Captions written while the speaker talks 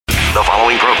The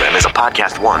following program is a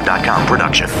podcast1.com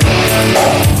production.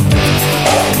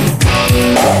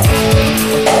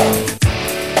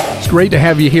 It's great to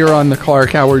have you here on the Clark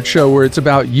Howard Show, where it's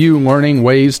about you learning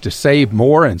ways to save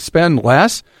more and spend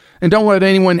less. And don't let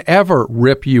anyone ever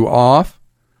rip you off.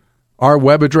 Our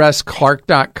web address,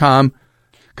 clark.com,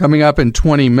 coming up in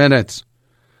 20 minutes.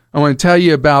 I want to tell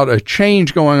you about a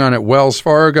change going on at Wells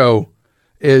Fargo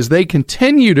as they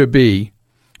continue to be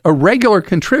a regular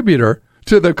contributor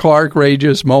to the Clark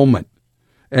Rageous Moment.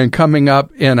 And coming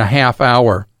up in a half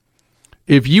hour,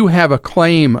 if you have a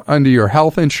claim under your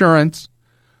health insurance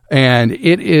and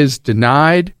it is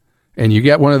denied, and you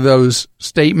get one of those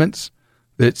statements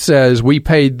that says, we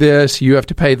paid this, you have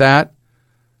to pay that,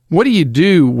 what do you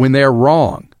do when they're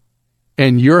wrong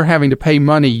and you're having to pay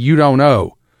money you don't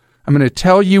owe? I'm going to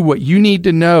tell you what you need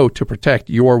to know to protect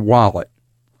your wallet.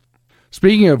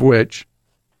 Speaking of which,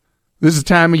 this is the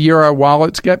time of year our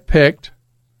wallets get picked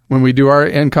when we do our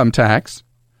income tax.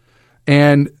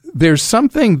 And there's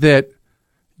something that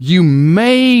you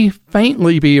may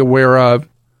faintly be aware of,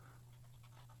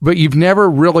 but you've never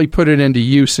really put it into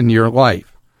use in your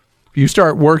life. If you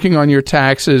start working on your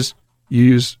taxes,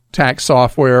 use tax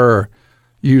software or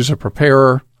use a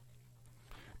preparer,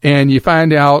 and you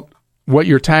find out what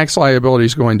your tax liability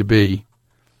is going to be.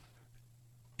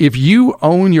 If you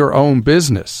own your own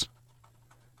business,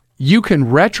 you can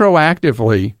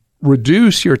retroactively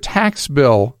reduce your tax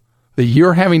bill that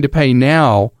you're having to pay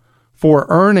now for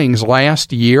earnings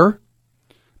last year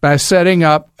by setting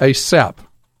up a SEP.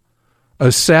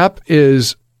 A SEP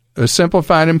is a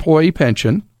simplified employee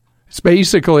pension. It's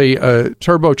basically a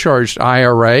turbocharged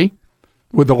IRA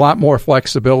with a lot more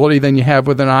flexibility than you have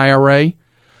with an IRA.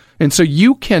 And so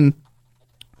you can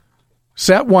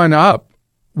set one up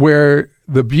where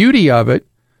the beauty of it,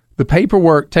 the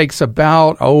paperwork takes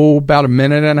about a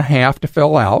minute and a half to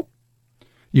fill out.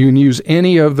 You can use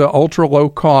any of the ultra low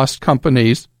cost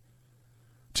companies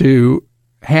to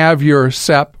have your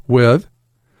SEP with,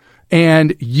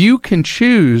 and you can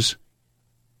choose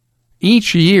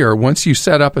each year, once you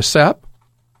set up a SEP,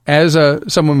 as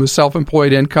someone with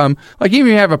self-employed income, like even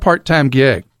if you have a part-time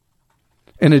gig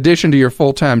in addition to your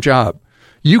full-time job,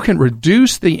 you can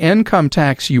reduce the income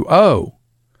tax you owe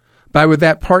with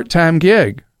that part-time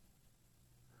gig.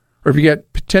 Or if you get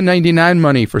 1099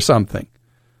 money for something,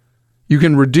 you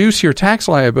can reduce your tax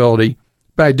liability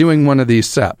by doing one of these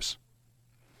SEPs.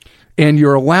 And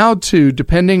you're allowed to,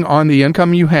 depending on the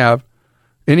income you have,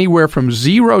 anywhere from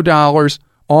 $0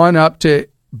 on up to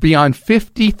beyond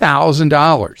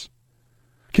 $50,000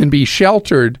 can be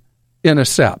sheltered in a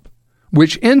SEP,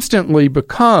 which instantly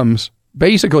becomes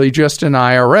basically just an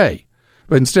IRA.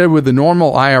 But instead with the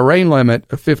normal IRA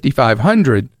limit of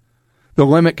 $5,500, the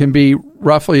limit can be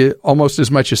roughly almost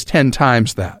as much as 10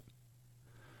 times that.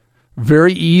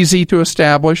 Very easy to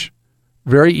establish,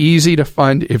 very easy to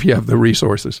fund if you have the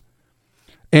resources.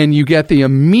 And you get the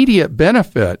immediate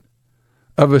benefit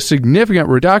of a significant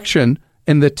reduction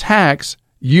in the tax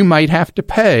you might have to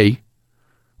pay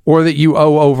or that you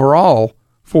owe overall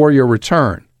for your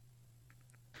return.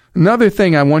 Another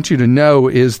thing I want you to know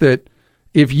is that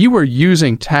if you are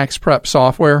using tax prep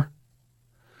software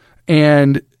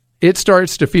and it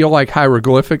starts to feel like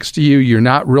hieroglyphics to you, you're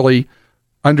not really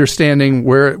understanding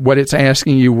what it's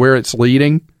asking you, where it's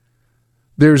leading,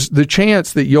 there's the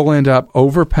chance that you'll end up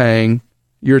overpaying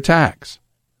your tax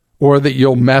or that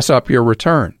you'll mess up your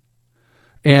return.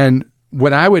 And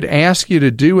what I would ask you to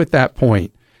do at that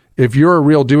point, if you're a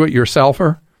real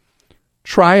do-it-yourselfer,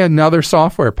 try another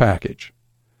software package.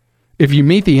 If you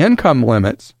meet the income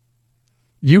limits,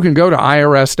 you can go to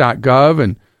irs.gov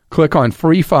and click on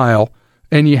Free File,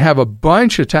 and you have a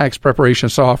bunch of tax preparation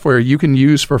software you can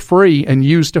use for free and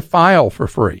use to file for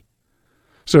free.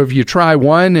 So if you try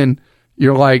one and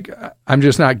you're like, I'm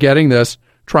just not getting this,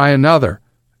 try another.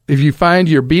 If you find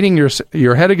you're beating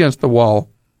your head against the wall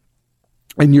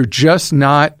and you're just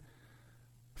not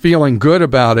feeling good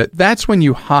about it, that's when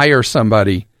you hire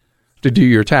somebody to do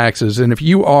your taxes. And if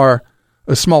you are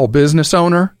a small business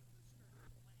owner,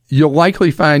 you'll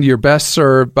likely find you're best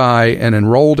served by an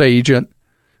enrolled agent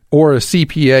or a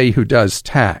CPA who does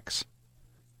tax.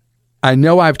 I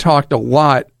know I've talked a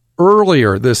lot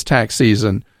earlier this tax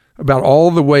season about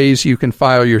all the ways you can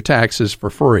file your taxes for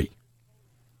free.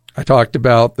 I talked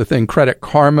about the thing Credit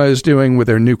Karma is doing with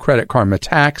their new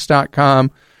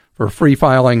creditkarmatax.com for free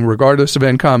filing regardless of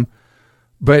income.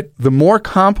 But the more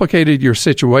complicated your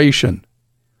situation,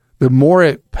 the more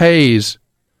it pays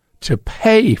to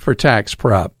pay for tax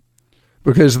prep,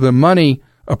 because the money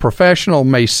a professional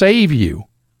may save you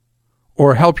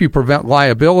or help you prevent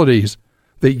liabilities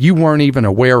that you weren't even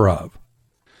aware of.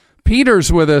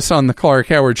 Peter's with us on the Clark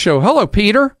Howard Show. Hello,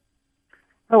 Peter.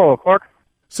 Hello, Clark.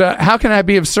 So how can I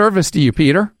be of service to you,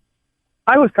 Peter?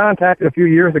 I was contacted a few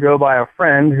years ago by a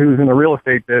friend who's in the real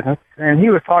estate business, and he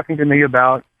was talking to me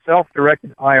about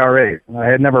self-directed IRAs. And I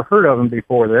had never heard of them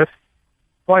before this.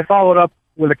 So I followed up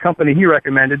with a company he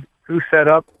recommended who set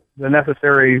up the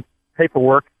necessary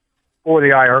paperwork for the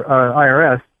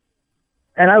IRS.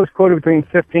 And I was quoted between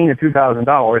 $1,500 to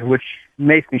 $2,000, which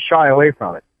makes me shy away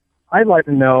from it. I'd like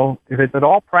to know if it's at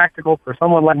all practical for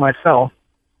someone like myself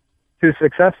to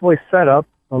successfully set up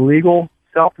a legal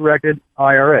self-directed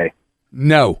IRA.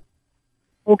 No.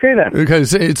 Okay, then.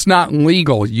 Because it's not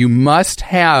legal. You must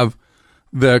have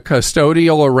the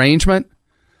custodial arrangement.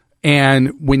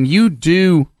 And when you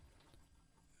do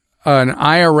an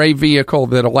IRA vehicle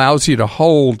that allows you to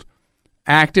hold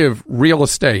active real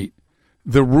estate,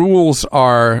 the rules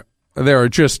are, there are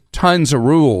just tons of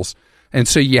rules. And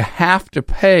so you have to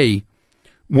pay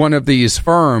one of these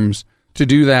firms to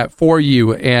do that for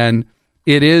you. And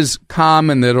it is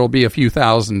common that it'll be a few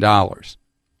 $1,000s.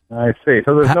 I see.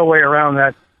 So there's no way around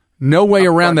that. No way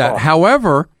around that.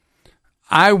 However,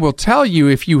 I will tell you,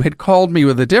 if you had called me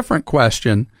with a different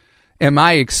question, am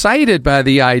I excited by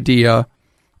the idea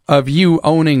of you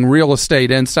owning real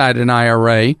estate inside an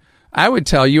IRA? I would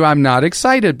tell you I'm not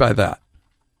excited by that.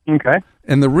 Okay.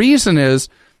 And the reason is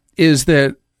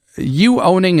that you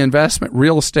owning investment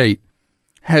real estate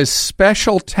has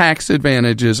special tax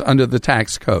advantages under the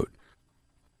tax code.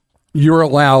 You're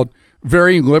allowed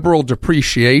very liberal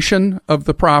depreciation of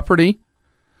the property,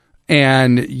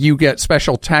 and you get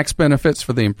special tax benefits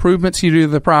for the improvements you do to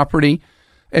the property.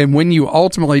 And when you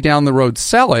ultimately down the road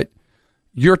sell it,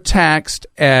 you're taxed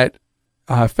at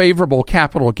favorable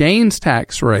capital gains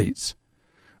tax rates,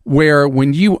 where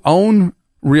when you own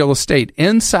real estate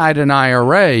inside an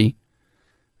IRA,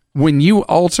 when you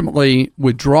ultimately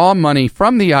withdraw money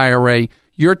from the IRA,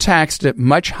 you're taxed at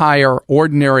much higher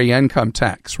ordinary income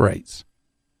tax rates.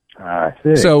 I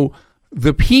see. So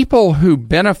the people who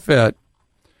benefit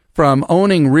from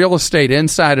owning real estate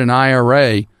inside an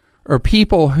IRA are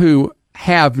people who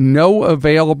have no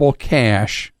available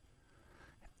cash,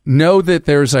 know that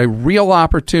there's a real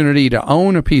opportunity to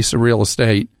own a piece of real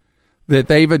estate that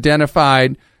they've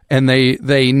identified, and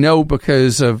they know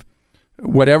because of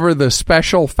whatever the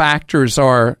special factors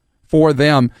are for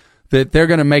them that they're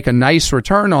going to make a nice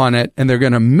return on it, and they're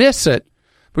going to miss it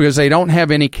because they don't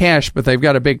have any cash, but they've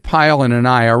got a big pile in an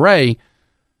IRA,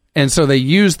 and so they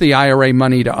use the IRA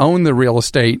money to own the real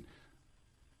estate.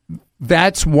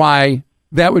 That's why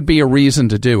that would be a reason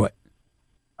to do it.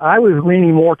 I was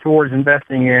leaning more towards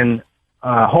investing in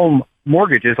home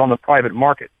mortgages on the private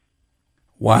market.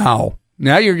 Wow.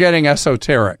 Now you're getting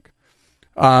esoteric.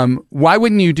 Why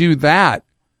wouldn't you do that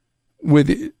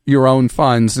with your own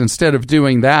funds instead of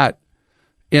doing that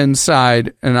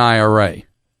inside an IRA?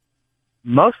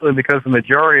 Mostly because the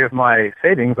majority of my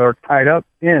savings are tied up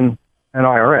in an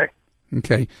IRA.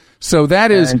 Okay. So that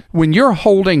is, when you're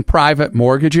holding private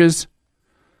mortgages,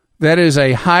 that is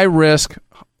a high risk,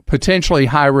 potentially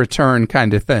high return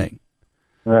kind of thing.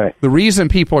 Right. The reason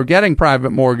people are getting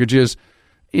private mortgages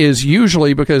is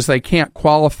usually because they can't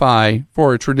qualify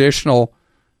for a traditional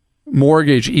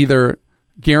mortgage, either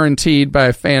guaranteed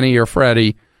by Fannie or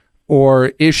Freddie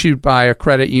or issued by a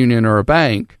credit union or a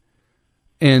bank.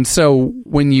 And so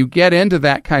when you get into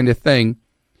that kind of thing,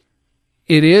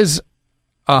 it is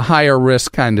a higher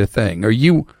risk kind of thing. Are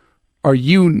you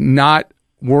not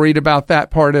worried about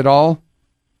that part at all?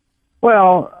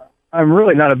 Well, I'm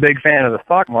really not a big fan of the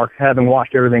stock market, having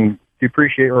watched everything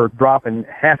depreciate or drop in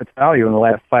half its value in the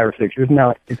last 5 or 6 years.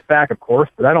 Now, it's back, of course,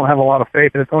 but I don't have a lot of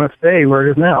faith that it's going to stay where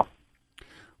it is now.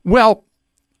 Well,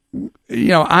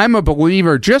 I'm a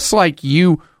believer, just like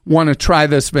you want to try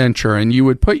this venture and you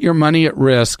would put your money at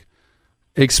risk,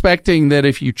 expecting that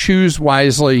if you choose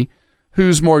wisely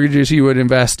whose mortgages you would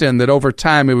invest in, that over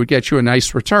time it would get you a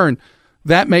nice return.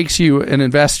 That makes you an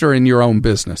investor in your own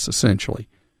business, essentially.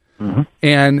 Mm-hmm.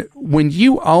 And when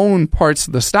you own parts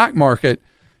of the stock market,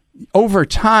 over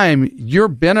time, you're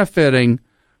benefiting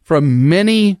from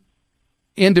many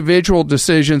individual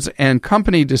decisions and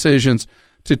company decisions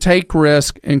to take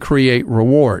risk and create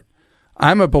reward.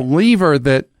 I'm a believer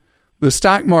that the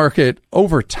stock market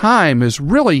over time is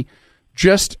really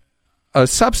just a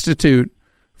substitute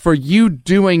for you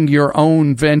doing your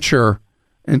own venture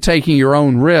and taking your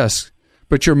own risks,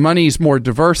 but your money's more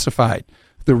diversified.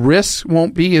 The risks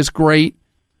won't be as great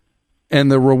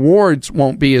and the rewards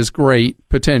won't be as great,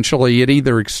 potentially, at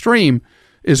either extreme,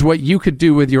 is what you could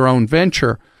do with your own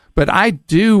venture. But I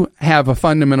do have a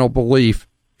fundamental belief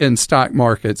in stock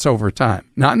markets over time.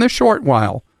 Not in the short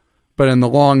while, but in the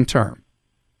long term.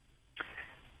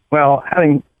 Well,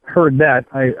 having heard that,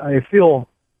 I feel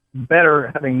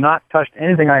better having not touched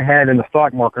anything I had in the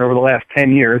stock market over the last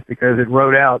 10 years because it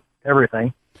rode out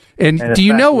everything. And do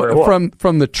you know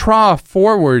from the trough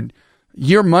forward,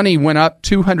 your money went up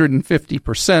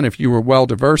 250% if you were well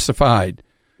diversified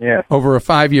over a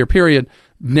 5-year period.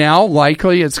 Now,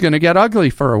 likely, it's going to get ugly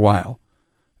for a while.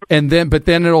 But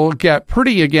then it'll get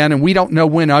pretty again, and we don't know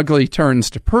when ugly turns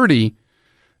to pretty.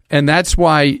 And that's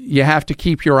why you have to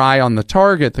keep your eye on the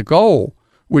target, the goal,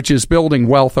 which is building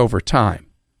wealth over time.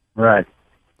 Right.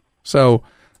 So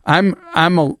I'm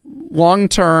a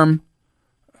long-term,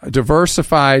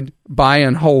 diversified, buy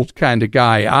and hold kind of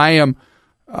guy. I am,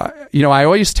 I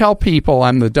always tell people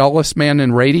I'm the dullest man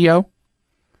in radio,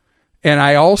 and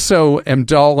I also am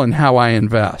dull in how I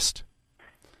invest.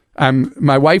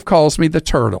 My wife calls me the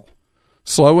turtle,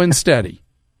 slow and steady.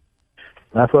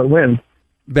 That's what wins.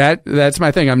 That's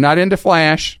my thing. I'm not into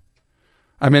flash.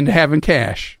 I'm into having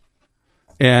cash.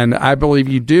 And I believe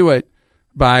you do it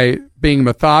by being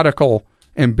methodical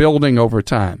and building over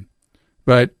time.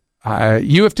 But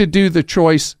you have to do the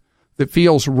choice that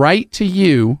feels right to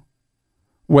you,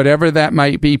 whatever that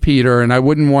might be, Peter. And I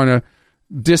wouldn't want to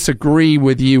disagree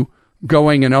with you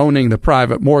going and owning the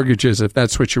private mortgages if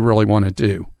that's what you really want to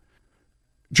do.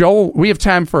 Joel, we have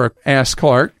time for Ask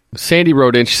Clark. Sandy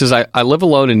wrote in, she says, I live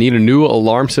alone and need a new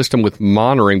alarm system with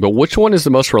monitoring, but which one is the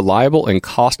most reliable and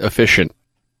cost efficient?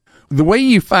 The way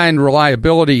you find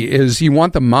reliability is you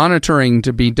want the monitoring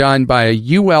to be done by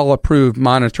a UL-approved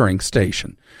monitoring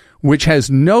station, which has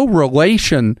no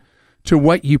relation to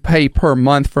what you pay per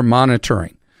month for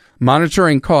monitoring.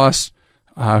 Monitoring costs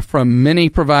from many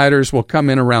providers will come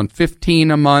in around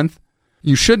 $15 a month.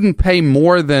 You shouldn't pay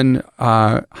more than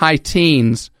high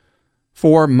teens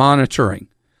for monitoring.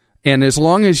 And as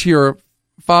long as you're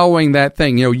following that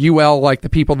thing, UL, like the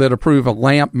people that approve a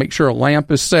lamp, make sure a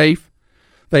lamp is safe.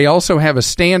 They also have a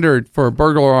standard for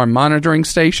burglar alarm monitoring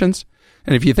stations.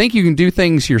 And if you think you can do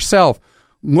things yourself,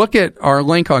 look at our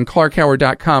link on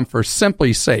clarkhoward.com for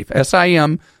Simply Safe,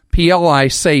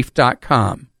 SIMPLI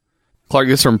safe.com. Clark,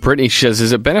 this is from Brittany. She says,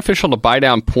 is it beneficial to buy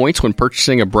down points when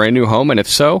purchasing a brand new home? And if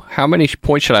so, how many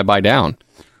points should I buy down?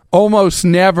 Almost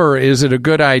never is it a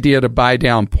good idea to buy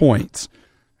down points.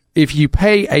 If you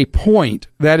pay a point,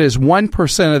 that is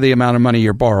 1% of the amount of money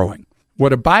you're borrowing.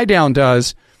 What a buy down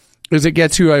does is it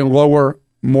gets you a lower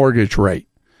mortgage rate,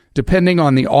 depending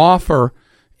on the offer,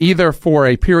 either for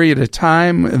a period of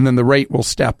time and then the rate will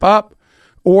step up,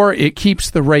 or it keeps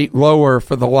the rate lower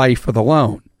for the life of the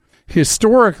loan.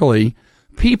 Historically,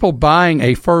 people buying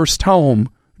a first home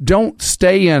don't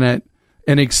stay in it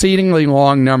an exceedingly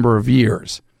long number of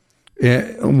years.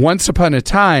 Once upon a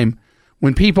time,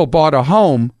 when people bought a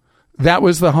home, that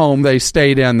was the home they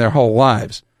stayed in their whole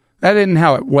lives. That isn't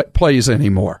how it plays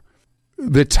anymore.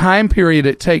 The time period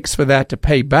it takes for that to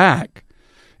pay back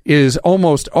is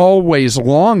almost always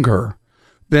longer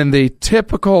than the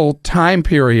typical time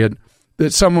period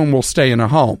that someone will stay in a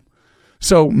home.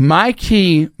 So my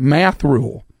key math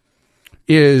rule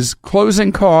is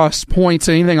closing costs, points,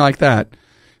 anything like that.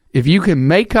 If you can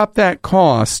make up that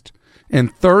cost in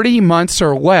 30 months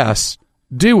or less,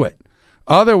 do it.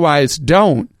 Otherwise,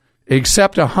 don't.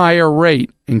 Accept a higher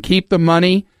rate and keep the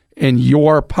money in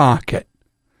your pocket.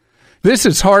 This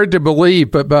is hard to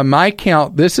believe, but by my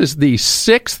count, this is the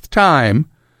 6th time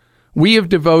we have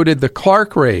devoted the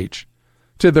Clark Rage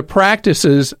to the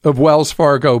practices of Wells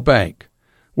Fargo Bank.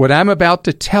 What I'm about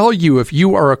to tell you, if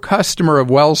you are a customer of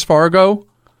Wells Fargo,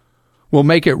 will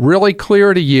make it really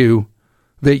clear to you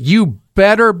that you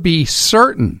better be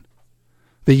certain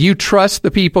that you trust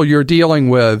the people you're dealing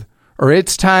with, or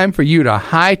it's time for you to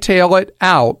hightail it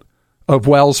out of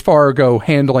Wells Fargo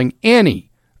handling any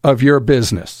of your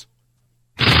business.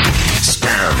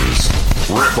 Scams,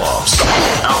 ripoffs,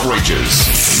 outrages.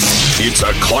 It's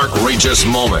a Clark-rageous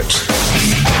moment.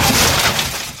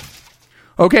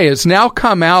 Okay, it's now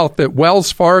come out that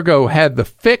Wells Fargo had the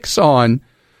fix on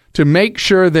to make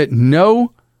sure that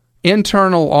no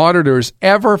internal auditors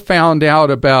ever found out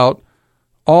about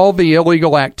all the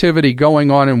illegal activity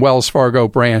going on in Wells Fargo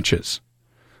branches.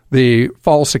 The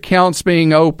false accounts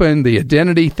being opened, the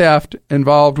identity theft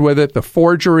involved with it, the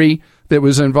forgery that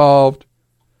was involved.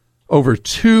 Over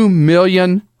 2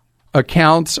 million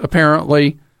accounts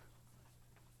apparently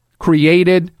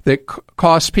created that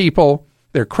cost people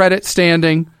their credit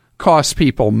standing, cost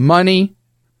people money.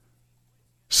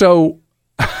 So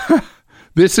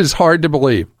this is hard to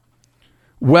believe.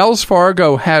 Wells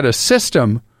Fargo had a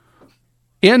system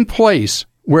in place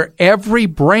where every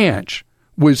branch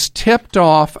was tipped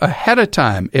off ahead of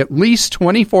time, at least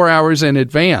 24 hours in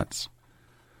advance,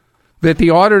 that the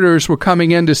auditors were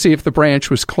coming in to see if the branch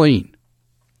was clean.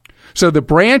 So the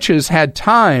branches had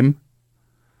time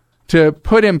to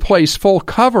put in place full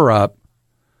cover-up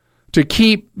to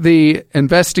keep the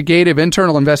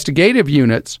internal investigative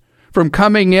units from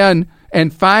coming in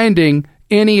and finding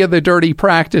any of the dirty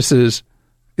practices,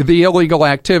 the illegal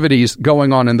activities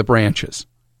going on in the branches.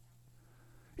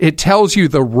 It tells you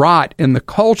the rot in the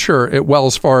culture at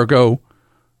Wells Fargo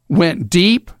went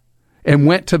deep and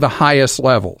went to the highest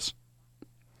levels.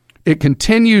 It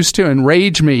continues to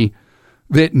enrage me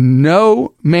that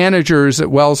no managers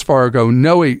at Wells Fargo,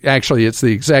 actually it's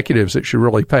the executives that should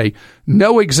really pay,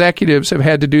 no executives have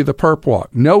had to do the perp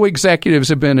walk. No executives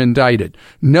have been indicted.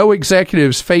 No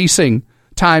executives facing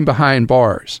time behind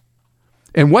bars.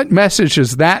 And what message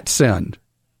does that send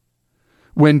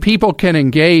when people can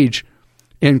engage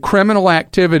in criminal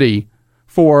activity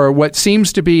for what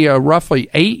seems to be a roughly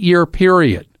 8-year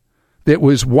period that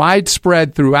was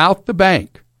widespread throughout the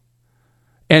bank,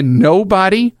 and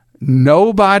nobody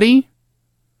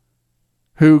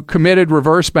who committed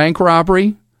reverse bank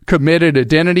robbery, committed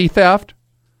identity theft,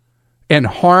 and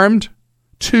harmed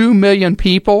 2 million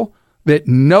people, that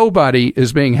nobody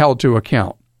is being held to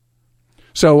account.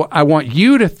 So I want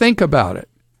you to think about it.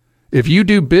 If you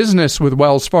do business with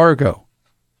Wells Fargo,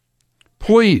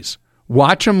 please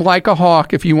watch them like a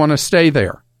hawk if you want to stay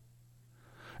there.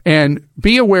 And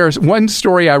be aware, one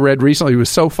story I read recently was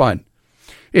so fun.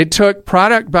 It took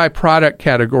product by product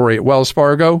category at Wells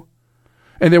Fargo,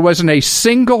 and there wasn't a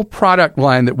single product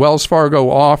line that Wells Fargo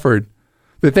offered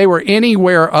that they were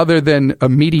anywhere other than a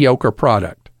mediocre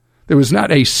product. There was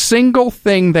not a single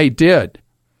thing they did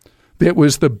that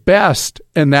was the best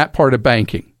in that part of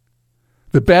banking.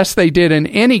 The best they did in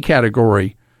any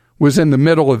category was in the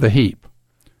middle of the heap.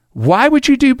 Why would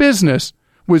you do business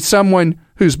with someone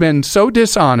who's been so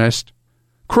dishonest,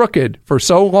 crooked for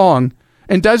so long,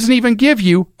 and doesn't even give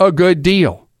you a good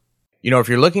deal? You know, if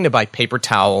you're looking to buy paper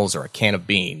towels or a can of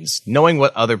beans, knowing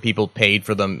what other people paid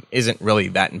for them isn't really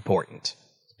that important.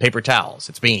 Paper towels,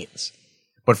 it's beans.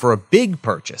 But for a big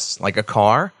purchase, like a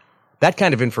car, that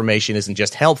kind of information isn't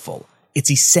just helpful,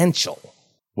 it's essential.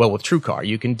 Well, with TrueCar,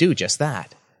 you can do just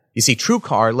that. You see,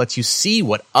 TrueCar lets you see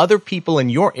what other people in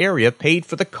your area paid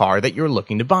for the car that you're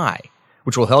looking to buy,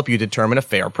 which will help you determine a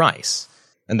fair price.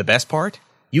 And the best part?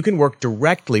 You can work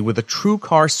directly with a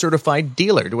TrueCar certified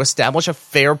dealer to establish a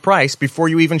fair price before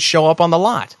you even show up on the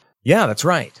lot. Yeah, that's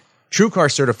right. TrueCar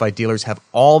certified dealers have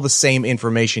all the same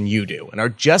information you do and are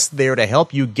just there to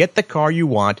help you get the car you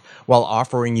want while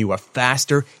offering you a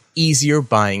faster, easier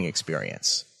buying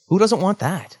experience. Who doesn't want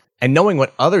that? And knowing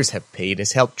what others have paid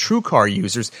has helped TrueCar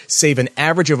users save an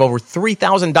average of over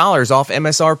 $3,000 off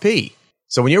MSRP.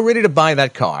 So when you're ready to buy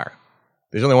that car,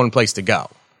 there's only one place to go.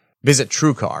 Visit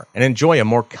TrueCar and enjoy a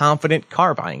more confident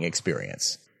car buying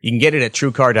experience. You can get it at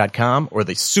TrueCar.com or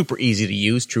the super easy to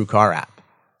use TrueCar app.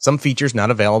 Some features not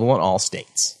available in all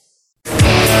states.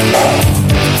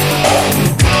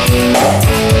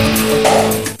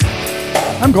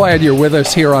 I'm glad you're with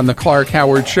us here on the Clark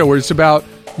Howard Show, where it's about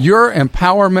your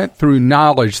empowerment through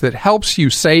knowledge that helps you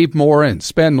save more and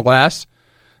spend less.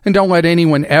 And don't let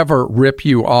anyone ever rip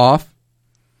you off.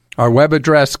 Our web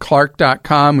address,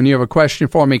 clark.com. When you have a question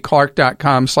for me,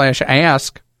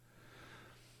 clark.com/ask.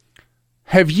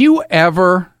 Have you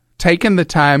ever taken the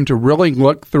time to really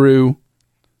look through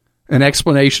an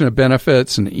explanation of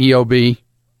benefits and EOB?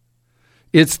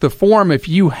 It's the form if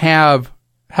you have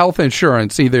health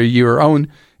insurance, either your own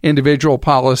individual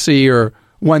policy or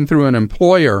one through an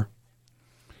employer.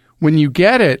 When you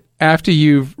get it after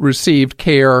you've received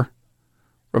care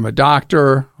from a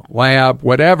doctor, lab,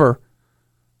 whatever,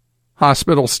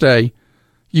 hospital stay,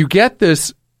 you get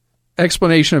this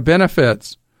explanation of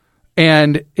benefits,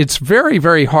 and it's very,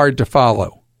 very hard to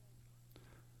follow.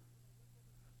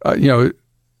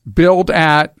 Billed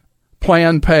at,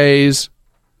 plan pays,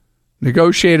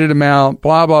 negotiated amount,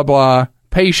 blah, blah, blah,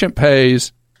 patient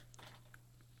pays.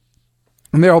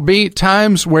 And there'll be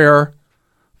times where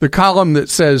the column that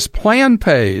says plan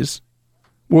pays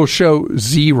will show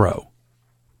 0.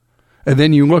 And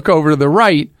then you look over to the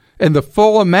right, and the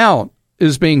full amount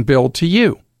is being billed to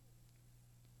you.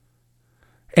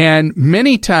 And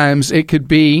many times it could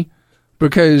be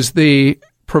because the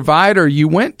provider you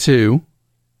went to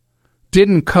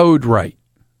didn't code right.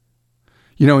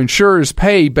 You know, insurers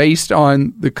pay based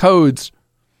on the codes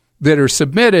that are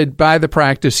submitted by the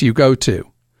practice you go to.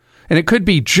 And it could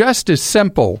be just as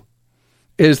simple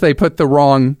as they put the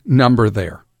wrong number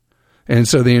there. And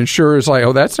so the insurer is like,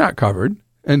 oh, that's not covered,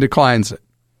 and declines it.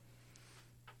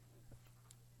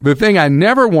 The thing I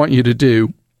never want you to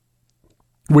do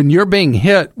when you're being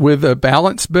hit with a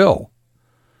balanced bill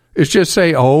is just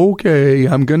say, okay,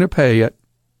 I'm going to pay it.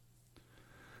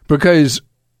 Because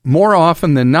more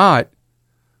often than not,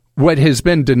 what has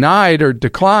been denied or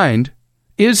declined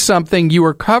is something you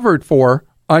are covered for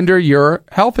under your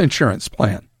health insurance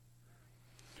plan.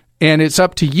 And it's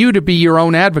up to you to be your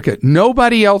own advocate.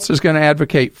 Nobody else is going to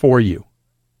advocate for you.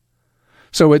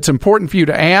 So it's important for you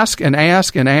to ask and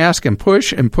ask and ask and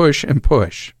push and push and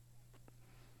push.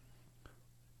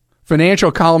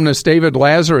 Financial columnist David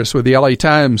Lazarus with the LA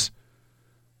Times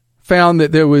found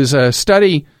that there was a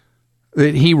study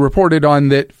that he reported on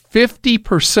that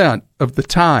 50% of the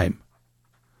time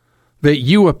that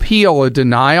you appeal a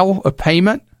denial of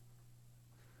payment,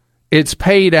 it's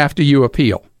paid after you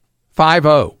appeal.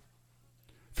 5-0.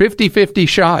 50-50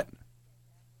 shot.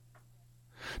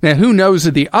 Now, who knows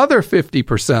of the other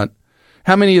 50%,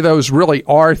 how many of those really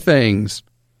are things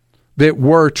that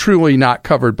were truly not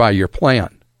covered by your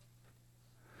plan?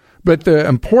 But the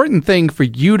important thing for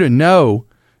you to know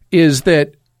is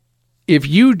that if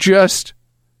you just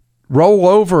roll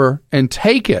over and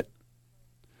take it,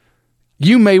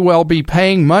 you may well be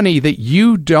paying money that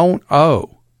you don't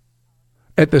owe.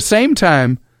 At the same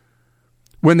time,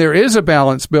 when there is a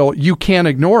balance bill, you can't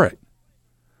ignore it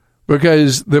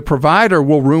because the provider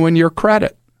will ruin your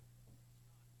credit.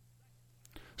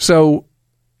 So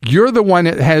you're the one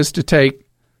that has to take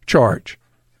charge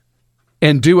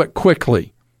and do it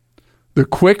quickly. The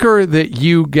quicker that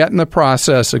you get in the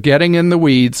process of getting in the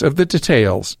weeds of the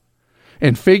details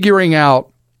and figuring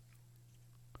out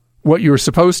what you're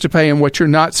supposed to pay and what you're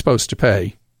not supposed to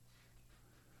pay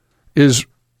is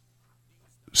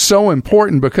so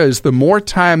important, because the more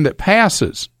time that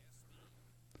passes,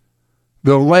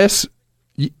 the less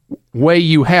way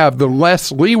you have, the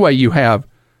less leeway you have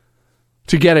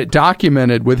to get it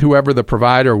documented with whoever the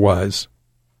provider was.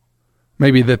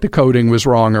 Maybe that the coding was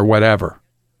wrong or whatever,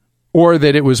 or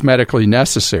that it was medically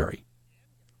necessary.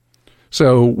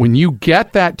 So when you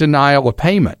get that denial of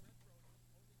payment,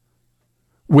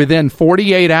 within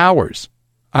 48 hours,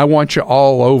 I want you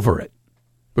all over it.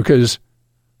 Because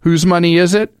whose money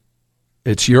is it?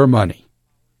 It's your money.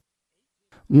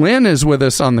 Lynn is with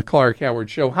us on the Clark Howard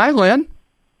Show. Hi, Lynn.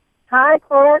 Hi,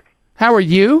 Clark. How are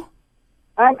you?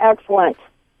 I'm excellent.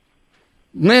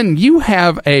 Lynn, you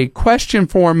have a question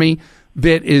for me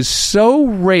that is so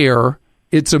rare,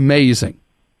 it's amazing.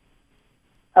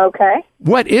 Okay.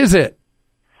 What is it?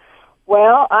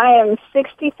 Well, I am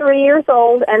 63 years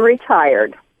old and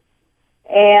retired.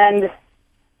 And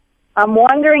I'm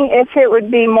wondering if it would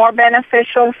be more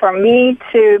beneficial for me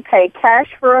to pay cash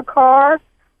for a car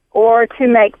or to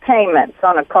make payments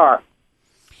on a car.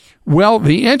 Well,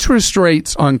 the interest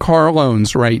rates on car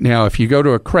loans right now, if you go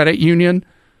to a credit union,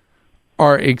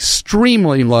 are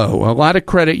extremely low. A lot of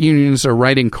credit unions are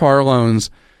writing car loans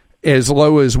as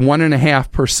low as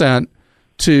 1.5%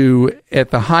 to, at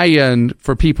the high end,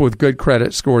 for people with good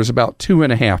credit scores, about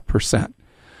 2.5%.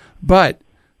 But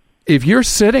if you're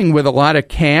sitting with a lot of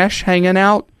cash hanging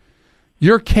out,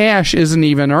 your cash isn't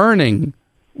even earning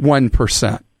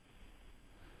 1%.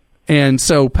 And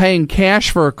so paying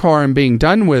cash for a car and being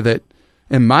done with it,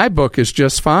 in my book, is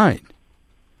just fine.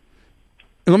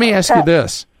 Let me ask you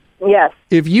this. Yes.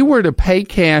 If you were to pay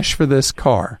cash for this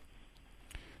car,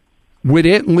 would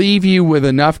it leave you with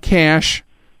enough cash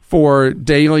for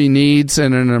daily needs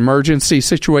and in emergency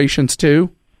situations too?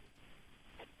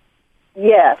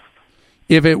 Yes.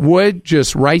 If it would,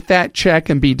 just write that check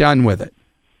and be done with it.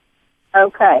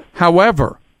 Okay.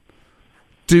 However,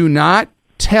 do not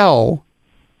tell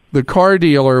the car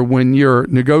dealer when you're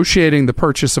negotiating the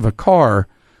purchase of a car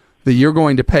that you're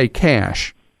going to pay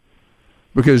cash,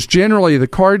 because generally the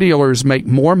car dealers make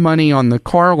more money on the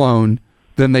car loan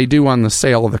than they do on the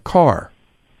sale of the car.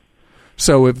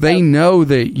 So if they know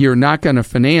that you're not going to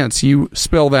finance, you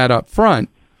spill that up front,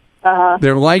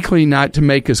 they're likely not to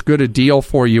make as good a deal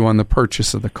for you on the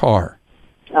purchase of the car.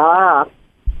 Ah.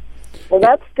 Well,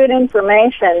 that's good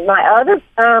information. My other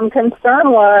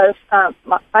concern was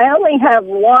I only have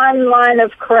one line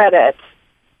of credit,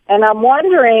 and I'm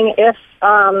wondering if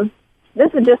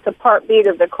this is just a part B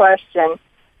of the question.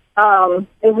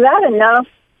 Is that enough?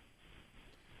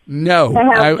 No.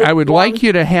 I would like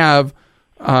you to have,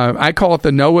 I call it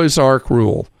the Noah's Ark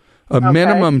rule, a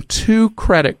minimum 2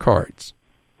 credit cards.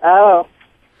 Oh.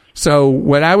 So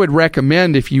what I would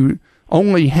recommend, if you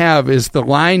only have, is the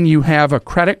line you have a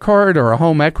credit card or a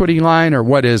home equity line, or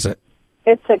what is it?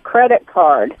 It's a credit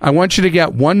card. I want you to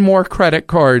get one more credit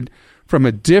card from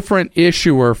a different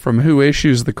issuer from who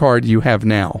issues the card you have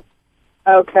now.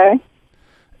 Okay.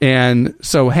 And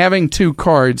so having 2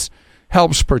 cards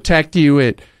helps protect you.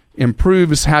 It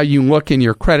improves how you look in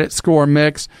your credit score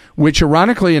mix, which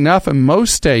ironically enough in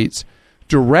most states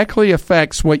directly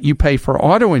affects what you pay for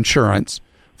auto insurance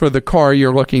for the car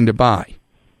you're looking to buy.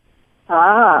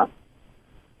 Ah.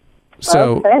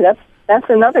 So, okay, that's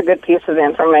another good piece of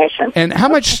information. And how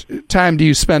much time do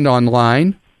you spend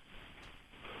online?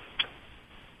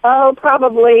 Oh,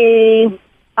 probably,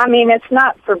 I mean, it's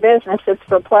not for business, it's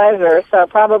for pleasure, so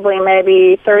probably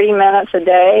maybe 30 minutes a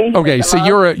day. Okay, so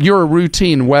you're a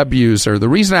routine web user. The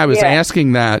reason I was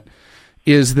asking that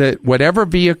is that whatever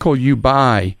vehicle you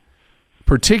buy,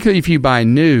 particularly if you buy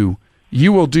new,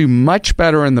 you will do much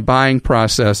better in the buying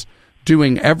process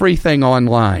doing everything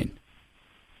online.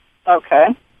 Okay.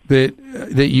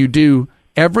 That you do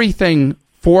everything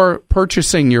for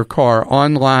purchasing your car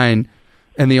online,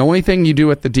 and the only thing you do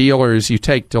at the dealer is you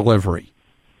take delivery.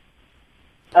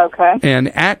 Okay.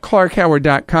 And at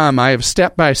ClarkHoward.com, I have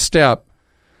step-by-step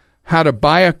how to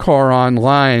buy a car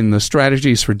online, the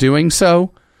strategies for doing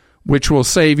so, which will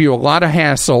save you a lot of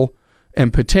hassle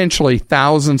and potentially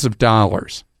thousands of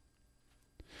dollars.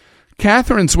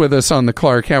 Catherine's with us on the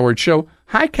Clark Howard Show.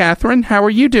 Hi, Catherine. How are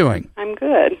you doing? I'm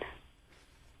good.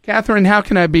 Catherine, how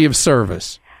can I be of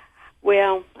service?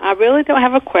 Well, I really don't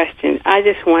have a question. I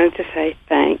just wanted to say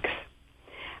thanks.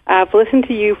 I've listened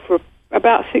to you for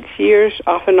about 6 years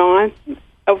off and on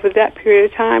over that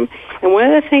period of time, and one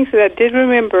of the things that I did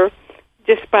remember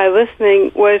just by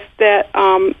listening was that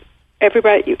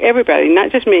everybody,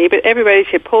 not just me, but everybody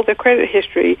should pull their credit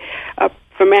history up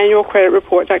from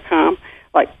annualcreditreport.com,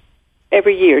 like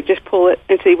every year. Just pull it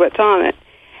and see what's on it.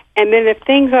 And then if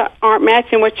things aren't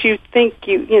matching what you think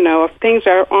if things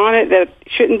are on it that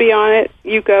shouldn't be on it,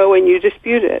 you go and you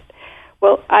dispute it.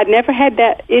 Well, I never had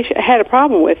that issue, had a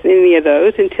problem with any of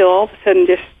those until all of a sudden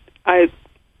I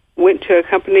went to a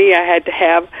company. I had to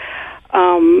have,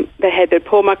 they had to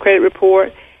pull my credit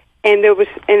report, and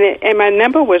and my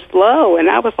number was low, and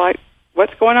I was like,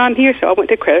 what's going on here? So I went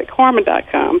to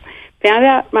creditkarma.com, found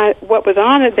out what was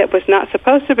on it that was not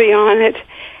supposed to be on it,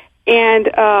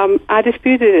 and I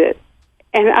disputed it,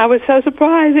 and I was so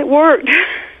surprised it worked.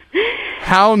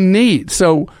 How neat!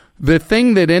 So the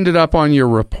thing that ended up on your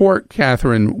report,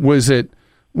 Catherine, was it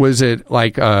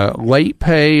like a late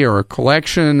pay or a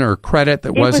collection or credit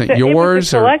that wasn't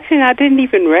yours? It was a collection I didn't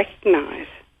even recognize,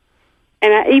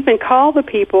 and I even called the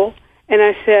people and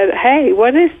I said, "Hey,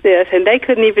 what is this?" And they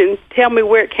couldn't even tell me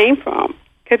where it came from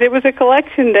because it was a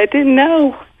collection they didn't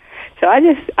know. So I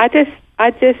just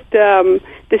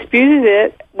disputed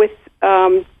it with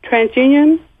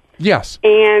TransUnion. Yes.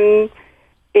 And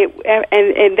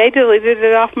they deleted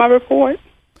it off my report.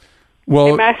 Well,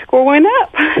 and my score went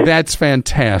up. That's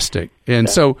fantastic. And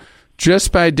so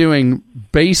just by doing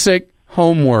basic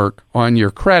homework on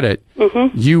your credit,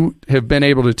 you have been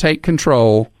able to take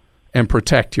control and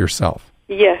protect yourself.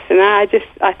 Yes, and I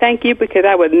thank you because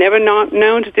I would never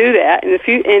known to do that.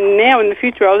 And now in the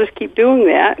future, I'll just keep doing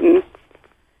that. And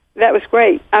that was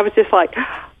great. I was just like,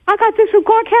 I got this from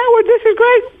Clark Howard. This is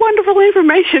great, wonderful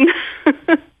information.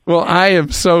 Well, I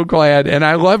am so glad, and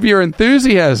I love your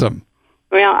enthusiasm.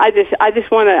 Well, I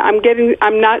just want to.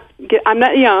 I'm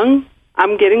not young.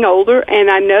 I'm getting older, and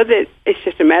I know that it's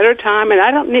just a matter of time. And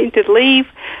I don't need to leave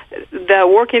the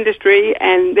work industry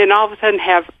and then all of a sudden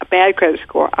have a bad credit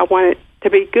score. I want it to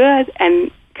be good,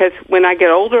 and because when I get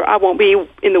older, I won't be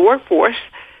in the workforce.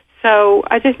 So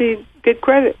I just need good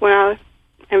credit when I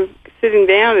am sitting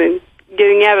down and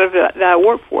getting out of the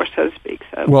workforce, so to speak.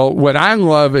 So. Well, what I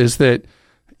love is that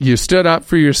you stood up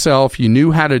for yourself, you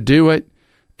knew how to do it,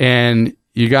 and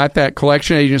you got that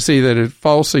collection agency that had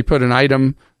falsely put an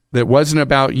item that wasn't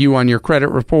about you on your credit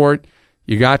report.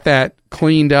 You got that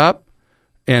cleaned up,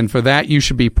 and for that you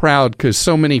should be proud because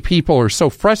so many people are so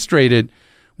frustrated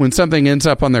when something ends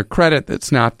up on their credit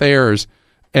that's not theirs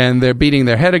and they're beating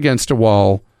their head against a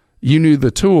wall. You knew the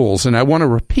tools, and I want to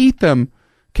repeat them,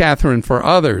 Catherine, for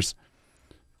others.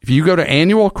 If you go to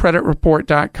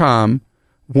annualcreditreport.com,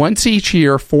 once each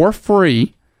year for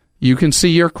free, you can see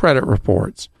your credit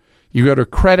reports. You go to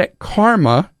Credit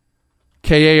Karma,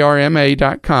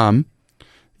 KARMA.com.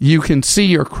 You can see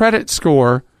your credit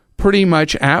score pretty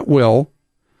much at will,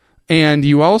 and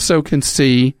you also can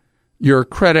see your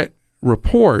credit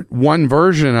report, one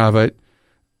version of it,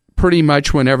 pretty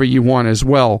much whenever you want as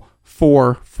well,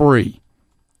 for free.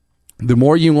 The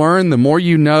more you learn, the more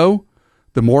you know,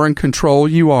 the more in control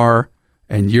you are,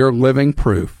 and you're living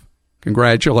proof.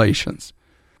 Congratulations.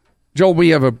 Joel, we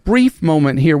have a brief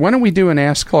moment here. Why don't we do an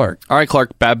Ask Clark? All right,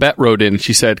 Clark. Babette wrote in.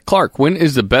 She said, Clark, when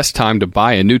is the best time to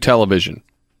buy a new television?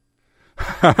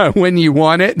 When you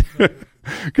want it.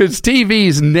 Because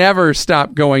TVs never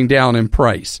stop going down in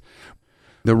price.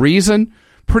 The reason?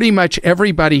 Pretty much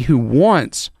everybody who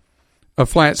wants a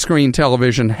flat screen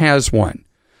television has one.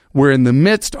 We're in the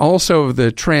midst also of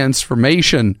the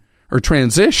transformation or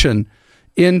transition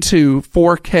into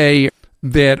 4K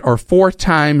that are 4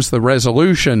 times the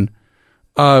resolution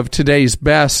of today's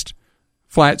best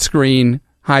flat screen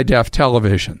high-def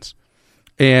televisions.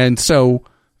 And so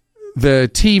the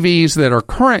TVs that are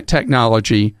current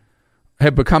technology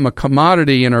have become a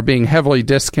commodity and are being heavily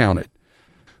discounted.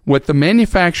 What the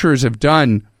manufacturers have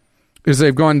done is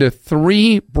they've gone to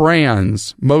 3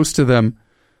 brands, most of them,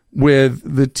 with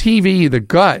the TV, the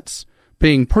guts,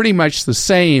 being pretty much the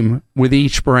same with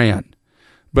each brand.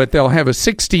 But they'll have a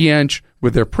 60-inch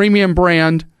with their premium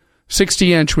brand,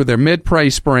 60-inch with their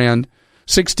mid-price brand,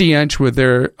 60-inch with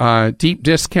their deep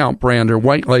discount brand or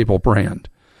white label brand.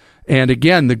 And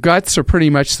again, the guts are pretty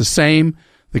much the same.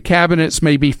 The cabinets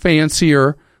may be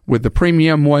fancier with the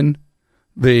premium one.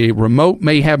 The remote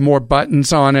may have more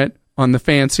buttons on it on the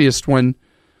fanciest one.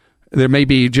 There may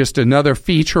be just another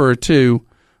feature or two,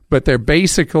 but they're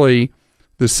basically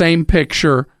the same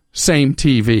picture, same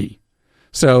TV.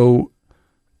 So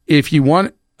if you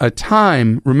want a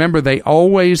time, remember they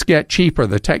always get cheaper.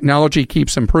 The technology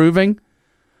keeps improving,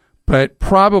 but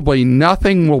probably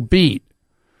nothing will beat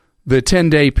the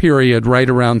 10-day period right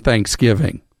around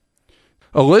Thanksgiving.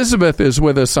 Elizabeth is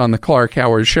with us on the Clark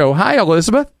Howard Show. Hi,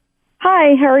 Elizabeth.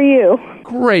 Hi, how are you?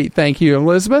 Great, thank you,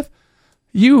 Elizabeth.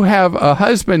 You have a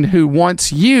husband who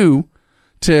wants you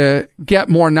to get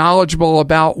more knowledgeable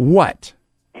about what?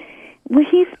 Well,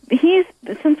 he's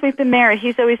since we've been married,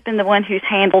 he's always been the one who's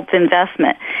handled the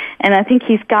investment, and I think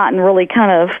he's gotten really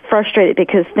kind of frustrated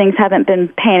because things haven't been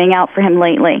panning out for him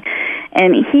lately.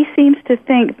 And he seems to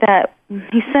think that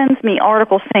he sends me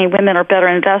articles saying women are better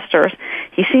investors.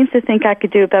 He seems to think I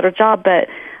could do a better job, but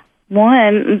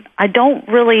one, I don't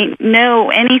really know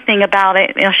anything about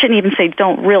it. I shouldn't even say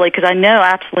don't really, because I know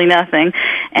absolutely nothing.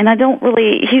 And I don't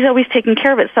really, he's always taken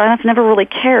care of it, so I've never really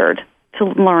cared to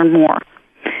learn more.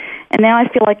 And now I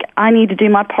feel like I need to do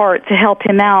my part to help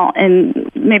him out and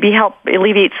maybe help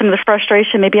alleviate some of the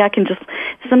frustration. Maybe I can just,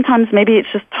 sometimes maybe it's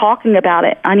just talking about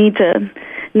it. I need to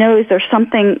know, is there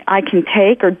something I can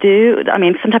take or do? I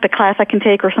mean, some type of class I can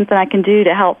take or something I can do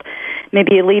to help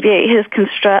maybe alleviate his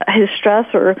stress,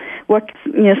 or what,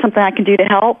 something I can do to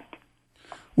help?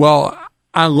 Well,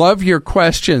 I love your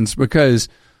questions because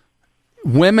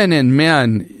women and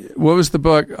men, what was the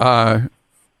book?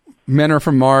 Men are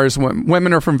from Mars,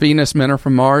 women are from Venus, men are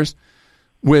from Mars.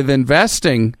 With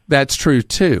investing, that's true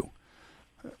too.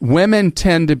 Women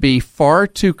tend to be far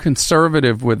too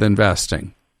conservative with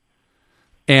investing,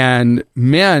 and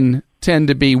men tend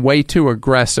to be way too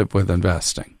aggressive with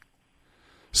investing.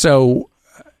 So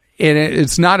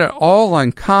it's not at all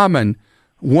uncommon,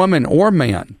 woman or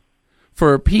man,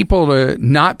 for people to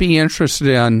not be interested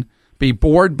in, be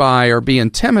bored by, or be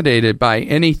intimidated by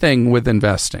anything with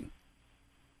investing.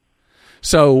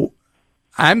 So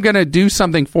I'm going to do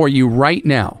something for you right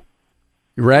now.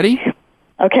 You ready?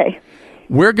 Okay.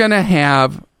 We're going to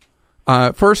have,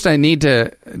 first I need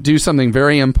to do something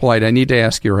very impolite. I need to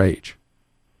ask your age.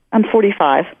 I'm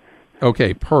 45.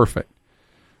 Okay, perfect.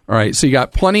 All right, so you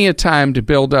got plenty of time to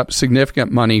build up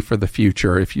significant money for the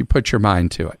future if you put your mind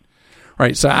to it. All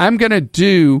right, so I'm going to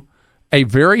do a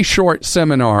very short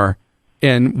seminar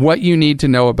in what you need to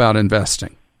know about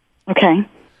investing. Okay.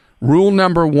 Rule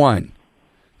number 1.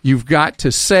 You've got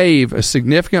to save a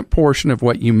significant portion of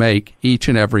what you make each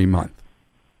and every month.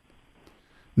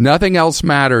 Nothing else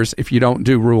matters if you don't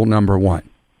do rule number 1.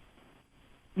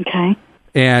 Okay.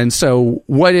 And so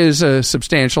what is a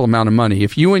substantial amount of money?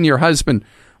 If you and your husband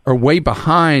are way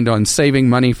behind on saving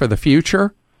money for the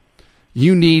future,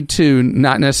 you need to,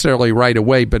 not necessarily right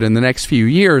away, but in the next few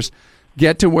years,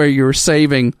 get to where you're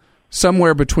saving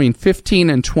somewhere between 15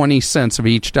 and 20 cents of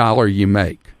each dollar you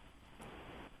make.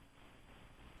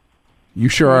 You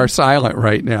sure are silent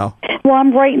right now. Well,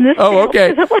 I'm writing this. Oh,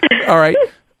 okay. All right.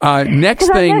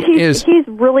 Next thing is... He's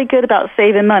really good about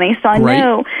saving money, so I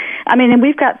know... I mean, and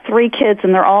we've got 3 kids,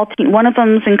 and they're all one of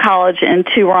them's in college, and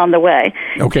 2 are on the way.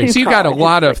 Okay, so you got a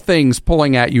lot of things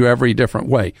pulling at you every different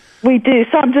way. We do,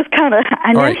 so I'm just kind of...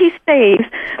 I know he saves,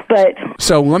 but...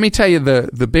 So let me tell you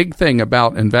the big thing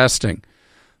about investing.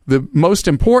 The most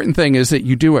important thing is that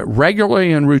you do it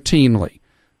regularly and routinely.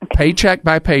 Paycheck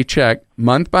by paycheck,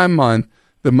 month by month,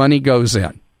 the money goes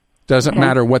in. Doesn't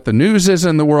matter what the news is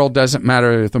in the world, doesn't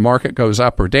matter if the market goes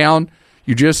up or down.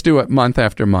 You just do it month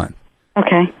after month.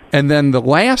 Okay. And then the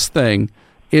last thing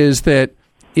is that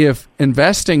if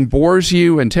investing bores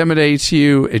you, intimidates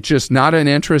you, it's just not an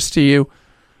interest to you,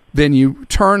 then you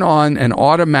turn on an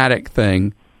automatic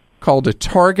thing called a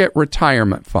target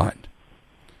retirement fund,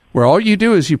 where all you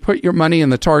do is you put your money in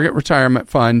the target retirement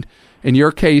fund, in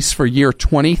your case for year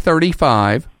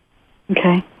 2035,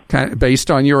 okay, kind of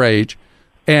based on your age,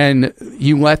 and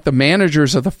you let the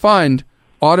managers of the fund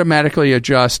automatically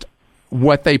adjust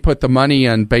what they put the money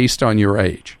in based on your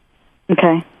age.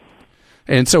 Okay.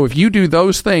 And so if you do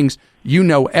those things, you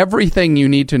know everything you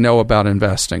need to know about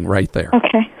investing right there.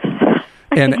 Okay.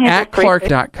 And at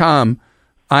Clark.com,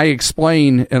 I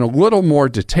explain in a little more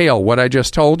detail what I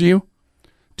just told you.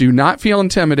 Do not feel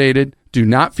intimidated. Do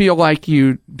not feel like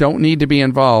you don't need to be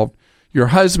involved. Your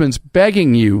husband's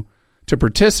begging you to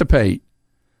participate,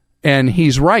 and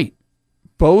he's right.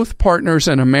 Both partners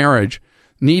in a marriage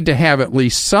need to have at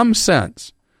least some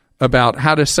sense about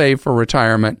how to save for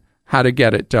retirement, how to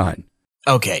get it done.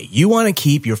 Okay, you want to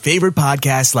keep your favorite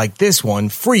podcasts like this one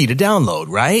free to download,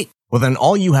 right? Well, then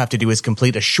all you have to do is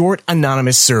complete a short,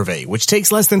 anonymous survey, which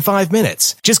takes less than 5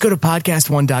 minutes. Just go to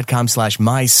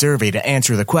podcastone.com/mysurvey to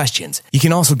answer the questions. You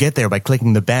can also get there by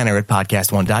clicking the banner at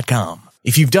podcastone.com.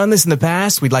 If you've done this in the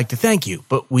past, we'd like to thank you,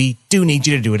 but we do need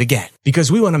you to do it again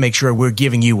because we want to make sure we're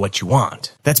giving you what you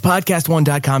want. That's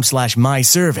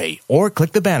podcastone.com/mysurvey or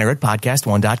click the banner at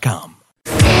podcastone.com.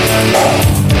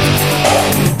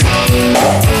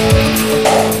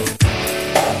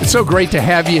 It's so great to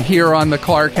have you here on the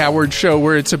Clark Howard Show,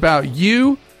 where it's about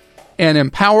you and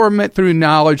empowerment through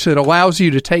knowledge that allows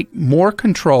you to take more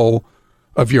control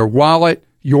of your wallet,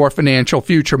 your financial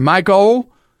future. My goal,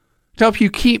 to help you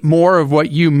keep more of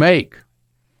what you make.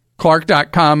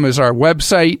 Clark.com is our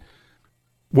website.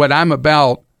 What I'm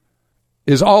about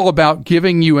is all about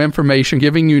giving you information,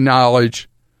 giving you knowledge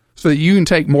so that you can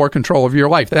take more control of your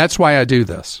life. That's why I do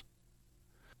this.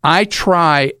 I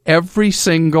try every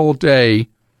single day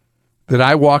that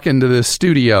I walk into this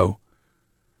studio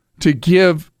to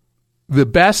give the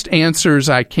best answers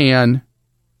I can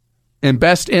and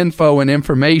best info and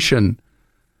information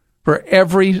for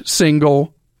every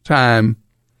single time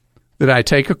that I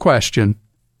take a question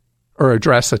or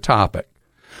address a topic.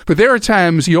 But there are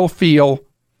times you'll feel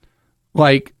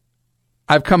like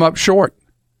I've come up short,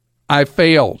 I've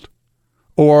failed,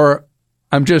 or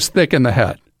I'm just thick in the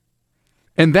head.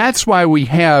 And that's why we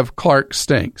have Clark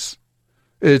Stinks.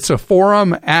 It's a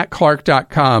forum at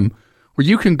Clark.com where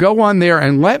you can go on there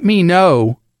and let me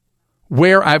know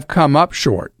where I've come up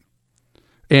short.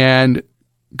 And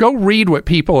go read what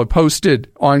people have posted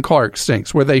on Clark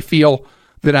Stinks, where they feel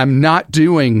that I'm not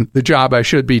doing the job I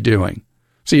should be doing.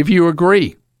 See if you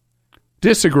agree,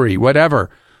 disagree, whatever.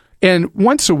 And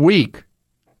once a week,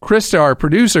 Krista, our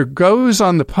producer, goes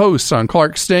on the posts on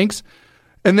Clark Stinks,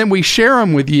 and then we share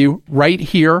them with you right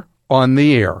here on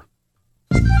the air.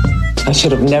 I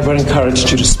should have never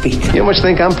encouraged you to speak. You must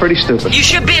think I'm pretty stupid. You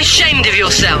should be ashamed of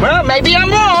yourself. Well, maybe I'm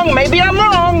wrong. Maybe I'm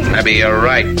wrong. Maybe you're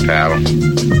right, pal.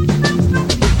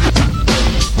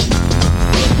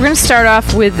 We're going to start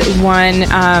off with one,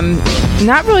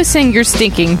 not really saying you're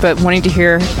stinking, but wanting to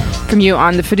hear from you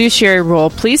on the fiduciary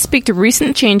rule. Please speak to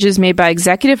recent changes made by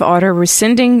executive order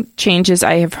rescinding changes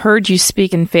I have heard you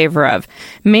speak in favor of,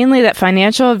 mainly that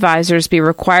financial advisors be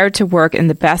required to work in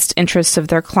the best interests of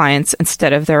their clients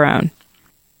instead of their own.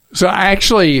 So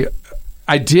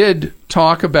I did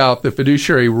talk about the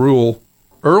fiduciary rule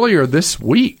earlier this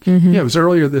week. Mm-hmm. Yeah, it was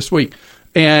earlier this week.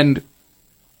 And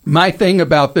my thing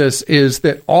about this is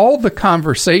that all the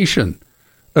conversation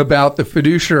about the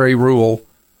fiduciary rule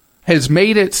has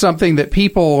made it something that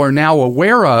people are now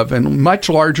aware of in much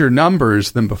larger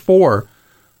numbers than before.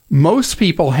 Most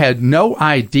people had no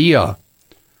idea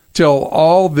till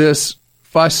all this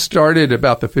fuss started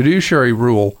about the fiduciary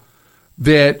rule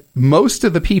that most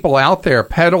of the people out there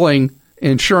peddling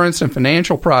insurance and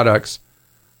financial products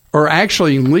are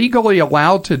actually legally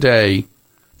allowed today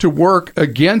to work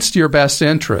against your best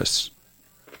interests.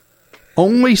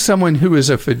 Only someone who is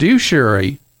a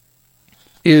fiduciary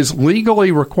is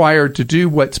legally required to do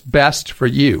what's best for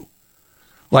you.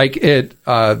 Like at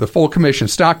the full commission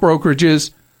stock brokerages,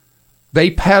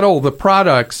 they peddle the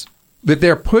products that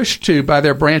they're pushed to by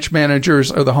their branch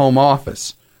managers or the home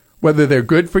office, whether they're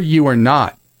good for you or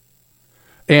not.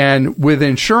 And with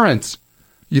insurance,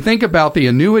 you think about the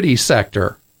annuity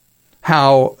sector,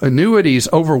 how annuities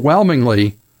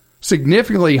overwhelmingly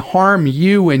significantly harm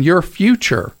you and your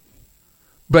future,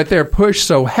 but they're pushed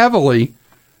so heavily,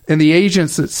 and the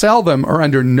agents that sell them are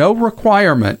under no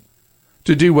requirement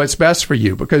to do what's best for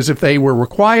you. Because if they were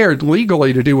required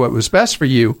legally to do what was best for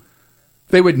you,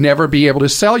 they would never be able to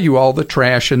sell you all the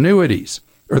trash annuities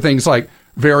or things like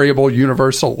variable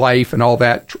universal life and all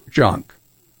that junk.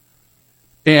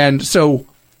 And so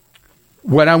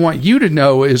what I want you to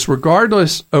know is,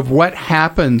 regardless of what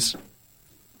happens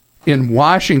in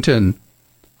Washington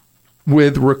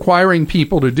with requiring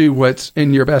people to do what's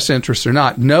in your best interest or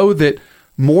not, know that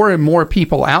more and more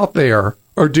people out there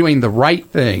are doing the right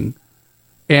thing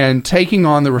and taking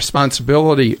on the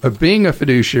responsibility of being a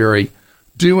fiduciary,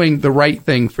 doing the right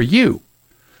thing for you.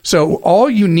 So all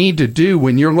you need to do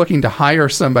when you're looking to hire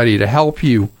somebody to help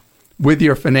you with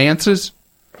your finances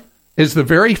is the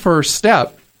very first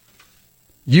step.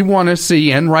 You want to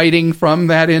see in writing from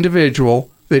that individual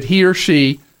that he or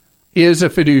she is a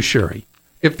fiduciary.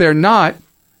 If they're not,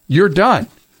 you're done.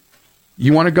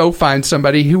 You want to go find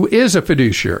somebody who is a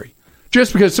fiduciary.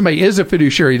 Just because somebody is a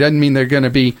fiduciary doesn't mean they're going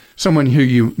to be someone who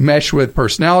you mesh with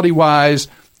personality-wise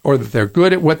or that they're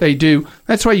good at what they do.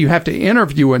 That's why you have to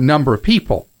interview a number of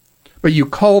people. But you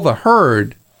cull the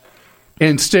herd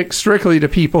and stick strictly to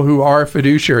people who are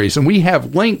fiduciaries. And we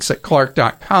have links at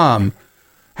Clark.com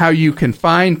how you can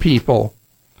find people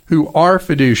who are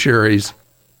fiduciaries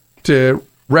to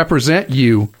represent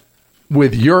you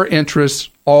with your interests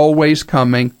always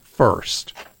coming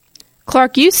first.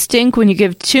 Clark, you stink when you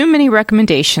give too many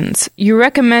recommendations. You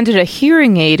recommended a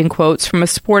hearing aid, in quotes, from a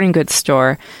sporting goods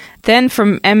store, then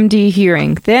from MD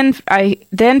Hearing, then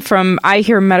from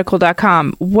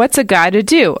iHearMedical.com. What's a guy to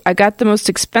do? I got the most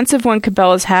expensive one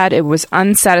Cabela's had. It was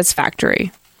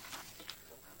unsatisfactory.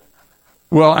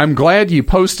 Well, I'm glad you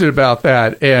posted about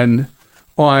that. And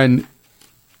on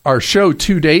our show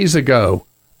 2 days ago,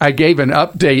 I gave an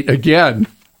update again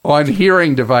on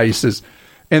hearing devices.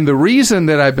 And the reason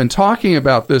that I've been talking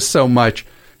about this so much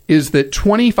is that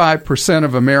 25%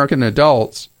 of American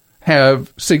adults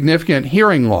have significant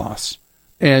hearing loss.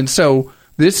 And so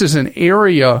this is an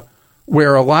area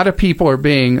where a lot of people are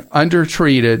being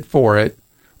undertreated for it,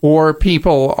 or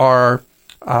people are,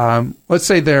 let's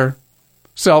say they're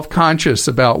self-conscious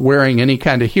about wearing any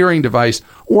kind of hearing device,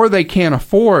 or they can't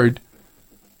afford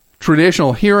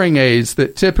traditional hearing aids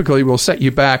that typically will set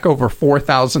you back over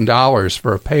 $4,000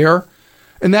 for a pair.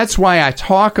 And that's why I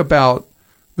talk about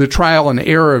the trial and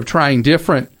error of trying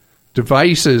different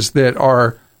devices that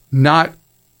are not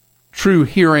true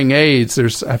hearing aids.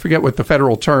 I forget what the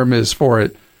federal term is for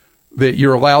it, that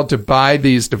you're allowed to buy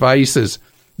these devices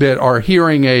that are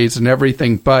hearing aids and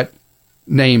everything but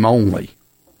name only.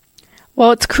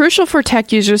 Well, it's crucial for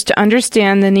tech users to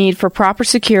understand the need for proper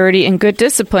security and good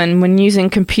discipline when using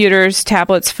computers,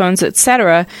 tablets, phones,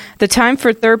 etc. The time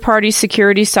for third-party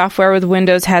security software with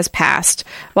Windows has passed.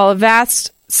 While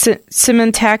Avast,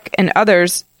 Symantec, and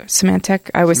others...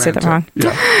 Symantec, I always say that wrong.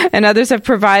 Yeah. And others have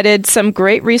provided some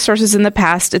great resources in the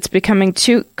past, it's becoming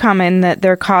too common that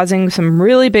they're causing some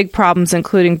really big problems,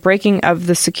 including breaking of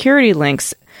the security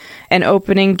links and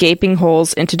opening gaping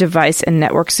holes into device and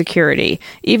network security.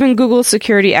 Even Google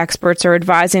security experts are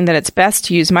advising that it's best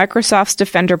to use Microsoft's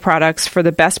Defender products for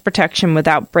the best protection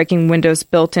without breaking Windows'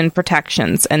 built-in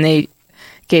protections. And they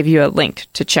gave you a link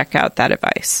to check out that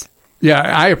advice. Yeah,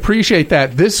 I appreciate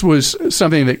that. This was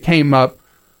something that came up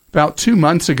about 2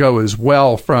 months ago as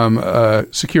well from a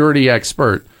security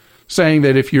expert saying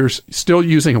that if you're still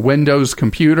using a Windows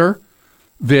computer,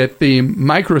 that the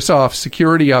Microsoft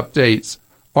security updates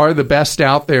are the best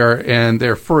out there, and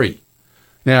they're free.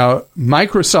 Now,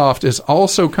 Microsoft is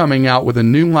also coming out with a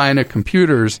new line of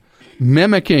computers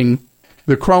mimicking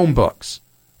the Chromebooks,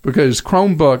 because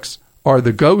Chromebooks are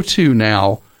the go-to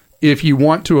now if you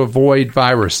want to avoid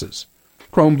viruses.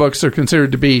 Chromebooks are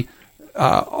considered to be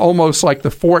almost like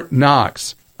the Fort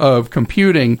Knox of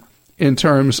computing in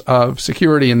terms of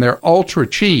security, and they're ultra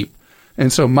cheap.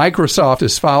 And so Microsoft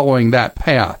is following that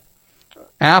path.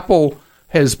 Apple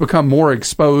has become more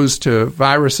exposed to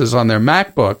viruses on their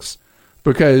MacBooks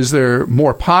because they're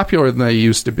more popular than they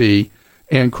used to be,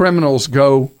 and criminals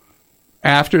go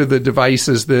after the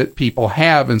devices that people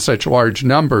have in such large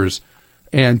numbers.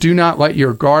 And do not let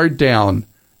your guard down.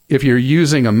 If you're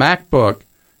using a MacBook,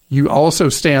 you also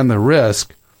stand the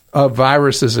risk of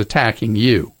viruses attacking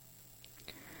you.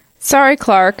 Sorry,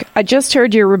 Clark. I just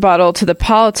heard your rebuttal to the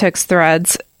politics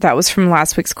threads. That was from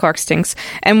last week's Clark Stinks,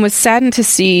 and was saddened to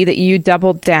see that you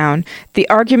doubled down. The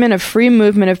argument of free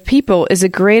movement of people is a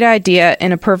great idea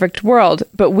in a perfect world,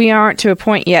 but we aren't to a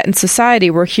point yet in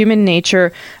society where human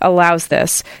nature allows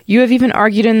this. You have even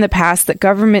argued in the past that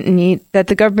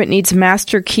the government needs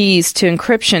master keys to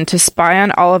encryption to spy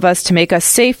on all of us to make us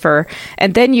safer,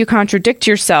 and then you contradict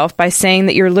yourself by saying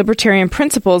that your libertarian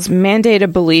principles mandate a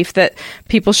belief that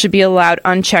people should be allowed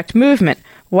unchecked movement.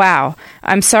 Wow.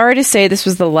 I'm sorry to say this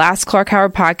was the last Clark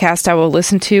Howard podcast I will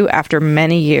listen to after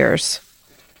many years.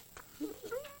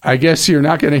 I guess you're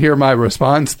not going to hear my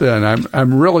response then.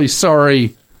 I'm really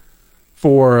sorry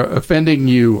for offending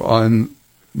you on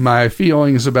my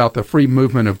feelings about the free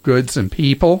movement of goods and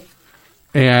people.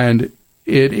 And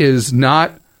it is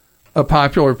not a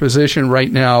popular position right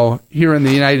now here in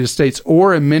the United States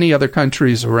or in many other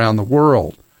countries around the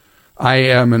world. I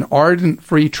am an ardent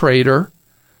free trader,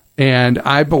 and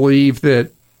I believe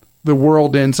that the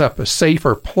world ends up a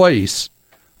safer place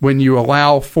when you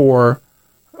allow for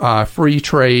free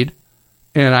trade.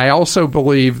 And I also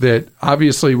believe that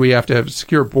obviously we have to have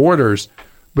secure borders,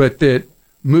 but that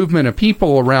movement of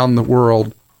people around the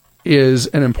world is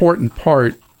an important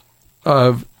part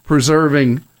of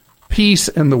preserving peace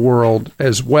in the world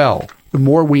as well. The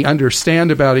more we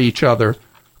understand about each other,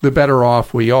 the better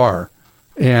off we are.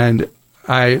 And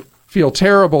I feel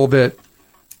terrible that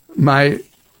my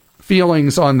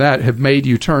feelings on that have made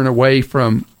you turn away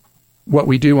from what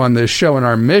we do on this show and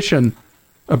our mission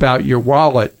about your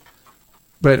wallet.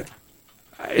 But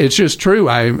it's just true.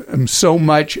 I am so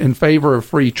much in favor of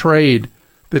free trade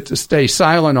that to stay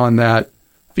silent on that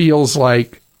feels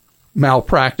like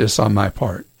malpractice on my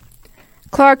part.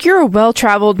 Clark, you're a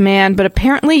well-traveled man, but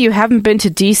apparently you haven't been to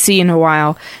D.C. in a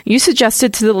while. You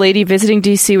suggested to the lady visiting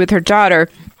D.C. with her daughter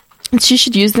that she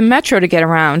should use the metro to get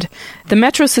around. The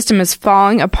metro system is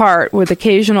falling apart with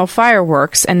occasional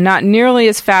fireworks and not nearly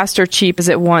as fast or cheap as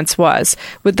it once was.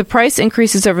 With the price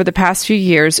increases over the past few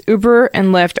years, Uber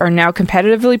and Lyft are now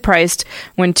competitively priced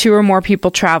when 2 or more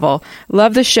people travel.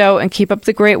 Love the show and keep up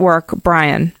the great work,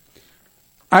 Brian.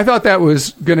 I thought that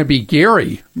was going to be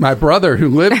Gary, my brother, who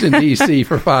lived in D.C.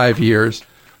 for 5 years,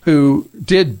 who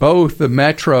did both the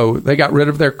metro. They got rid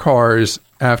of their cars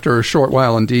after a short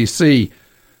while in D.C.,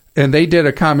 and they did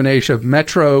a combination of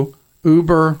metro,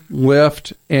 Uber,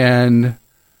 Lyft, and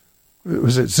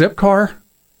was it Zipcar?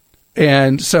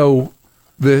 And so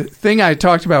the thing I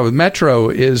talked about with metro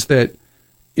is that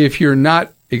if you're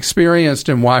not experienced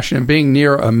in Washington, being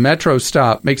near a metro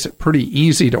stop makes it pretty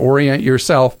easy to orient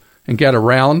yourself and get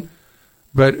around.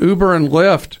 But Uber and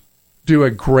Lyft do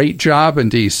a great job in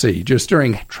D.C. Just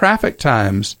during traffic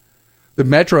times, the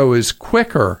metro is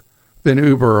quicker than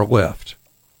Uber or Lyft.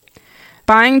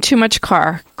 Buying too much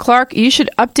car. Clark, you should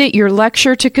update your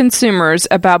lecture to consumers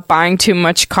about buying too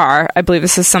much car. I believe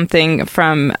this is something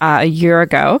from a year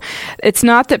ago. It's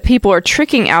not that people are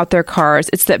tricking out their cars.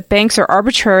 It's that banks are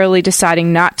arbitrarily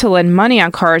deciding not to lend money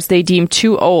on cars they deem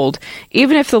too old,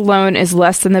 even if the loan is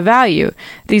less than the value.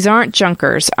 These aren't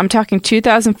junkers. I'm talking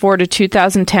 2004 to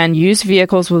 2010 used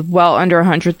vehicles with well under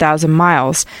 100,000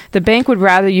 miles. The bank would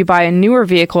rather you buy a newer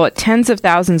vehicle at tens of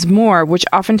thousands more, which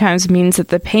oftentimes means that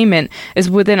the payment is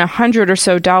within $100 or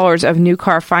so of new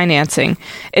car financing.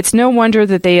 It's no wonder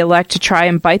that they elect to try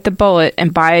and bite the bullet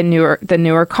and buy the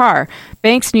newer car.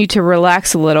 Banks need to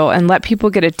relax a little and let people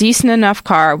get a decent enough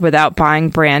car without buying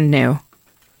brand new.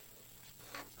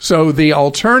 So the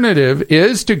alternative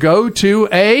is to go to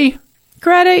a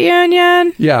credit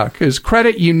union. Yeah, because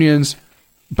credit unions,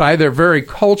 by their very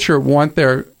culture, want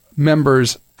their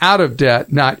members out of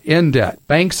debt, not in debt.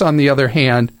 Banks, on the other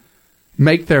hand,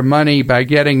 make their money by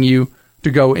getting you to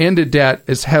go into debt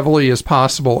as heavily as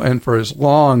possible and for as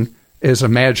long as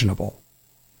imaginable.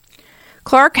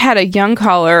 Clark had a young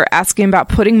caller asking about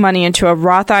putting money into a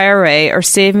Roth IRA or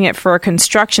saving it for a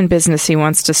construction business he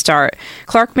wants to start.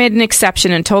 Clark made an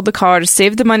exception and told the caller to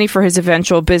save the money for his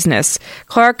eventual business.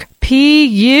 Clark,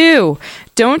 P.U.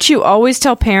 Don't you always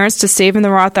tell parents to save in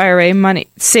a Roth IRA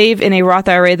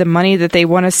the money that they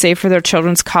want to save for their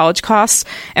children's college costs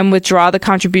and withdraw the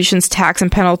contributions tax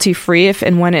and penalty free if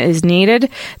and when it is needed?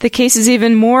 This case is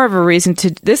even more of a reason to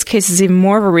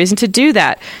do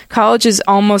that. College is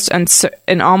almost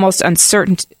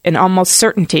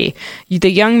certainty.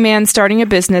 The young man starting a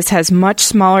business has much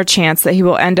smaller chance that he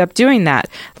will end up doing that.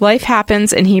 Life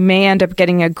happens and he may end up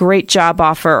getting a great job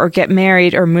offer or get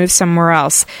married or move somewhere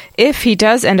else. If he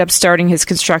does end up starting his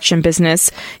construction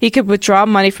business, he could withdraw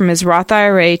money from his Roth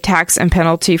IRA tax and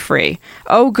penalty free.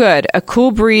 Oh, good. A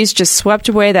cool breeze just swept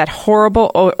away that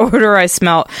horrible odor I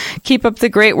smelt. Keep up the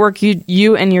great work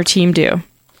you and your team do.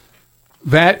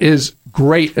 That is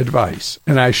great advice.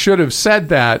 And I should have said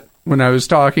that when I was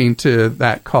talking to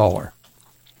that caller.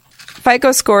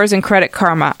 FICO scores and Credit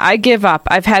Karma. I give up.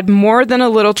 I've had more than a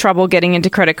little trouble getting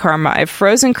into Credit Karma. I've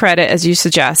frozen credit, as you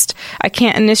suggest. I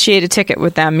can't initiate a ticket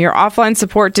with them. Your offline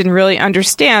support didn't really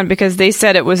understand because they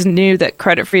said it was new that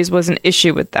credit freeze was an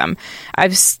issue with them. I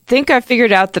think I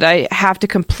figured out that I have to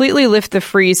completely lift the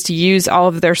freeze to use all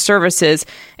of their services,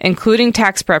 including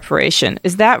tax preparation.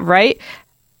 Is that right?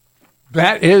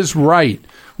 That is right.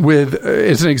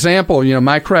 As an example,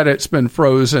 my credit's been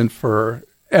frozen for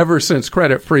ever since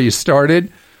Credit Freeze started,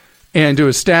 and to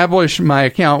establish my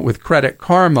account with Credit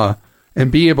Karma and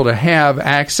be able to have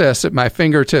access at my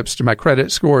fingertips to my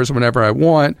credit scores whenever I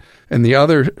want and the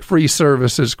other free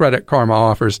services Credit Karma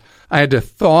offers, I had to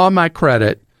thaw my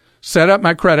credit, set up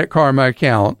my Credit Karma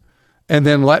account, and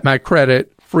then let my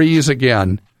credit freeze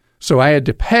again. So I had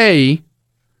to pay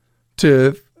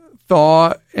to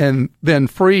thaw and then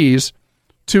freeze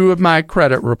 2 of my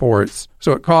credit reports.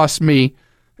 So it cost me,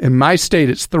 in my state,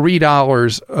 it's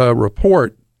 $3 a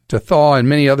report to thaw. In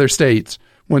many other states,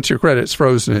 once your credit's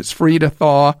frozen, it's free to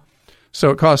thaw. So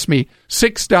it cost me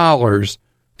 $6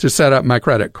 to set up my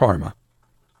Credit Karma.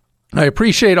 I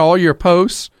appreciate all your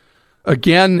posts.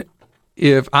 Again,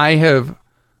 if I have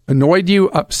annoyed you,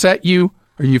 upset you,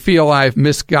 or you feel I've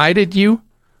misguided you,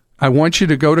 I want you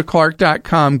to go to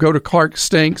Clark.com, go to Clark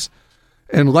Stinks,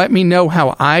 and let me know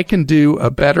how I can do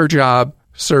a better job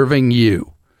serving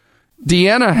you.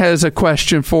 Deanna has a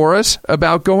question for us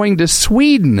about going to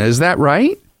Sweden. Is that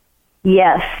right?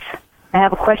 Yes. I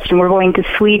have a question. We're going to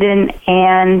Sweden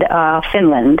and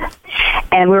Finland,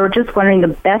 and we were just wondering the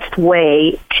best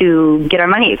way to get our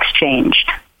money exchanged.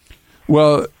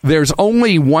 Well, there's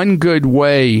only one good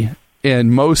way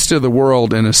in most of the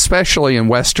world, and especially in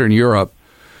Western Europe,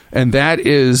 and that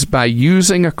is by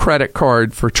using a credit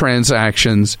card for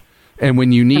transactions, and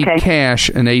when you need cash,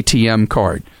 an ATM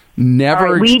card.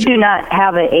 Never. We do not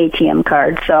have an ATM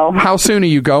card, so. How soon are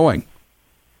you going?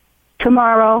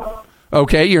 Tomorrow.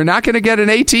 Okay, you're not going to get an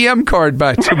ATM card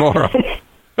by tomorrow.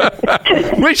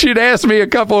 Wish you'd asked me a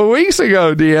couple of weeks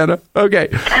ago, Deanna. Okay,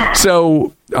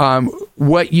 so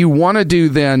what you want to do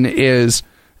then is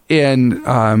in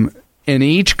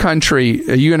each country,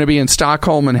 are you going to be in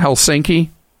Stockholm and Helsinki?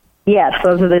 Yes,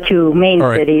 those are the two main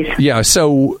cities. Yeah,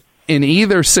 so in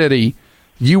either city,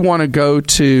 you want to go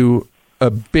to a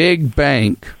big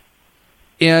bank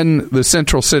in the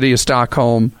central city of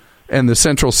Stockholm and the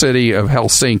central city of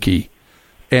Helsinki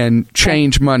and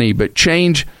change money, but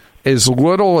change as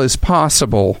little as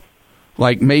possible,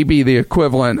 like maybe the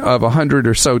equivalent of $100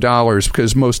 or so,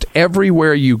 because most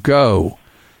everywhere you go,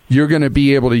 you're going to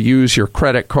be able to use your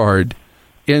credit card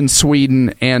in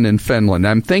Sweden and in Finland.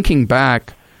 I'm thinking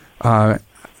back, the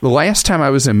last time I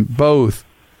was in both,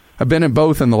 I've been in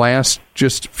both in the last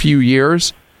just few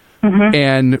years,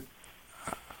 and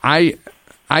I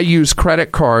use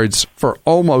credit cards for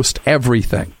almost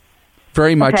everything,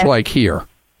 very much like here.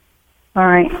 All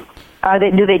right.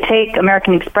 Do they take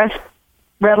American Express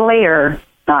readily or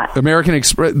not? American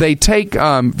Express, they take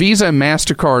Visa and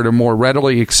MasterCard are more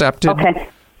readily accepted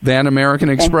than American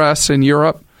Express in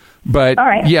Europe. But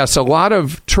yes, a lot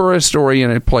of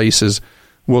tourist-oriented places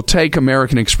will take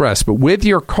American Express. But with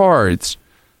your cards,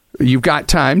 you've got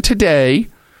time today.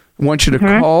 I want you to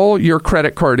call your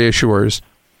credit card issuers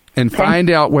and find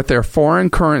out what their foreign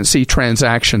currency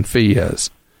transaction fee is.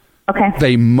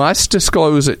 They must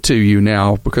disclose it to you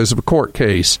now because of a court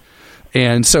case.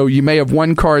 And so you may have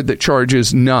one card that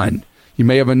charges none. You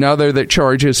may have another that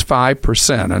charges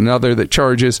 5%, another that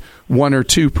charges 1 or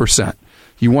 2%.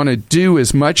 You want to do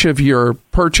as much of your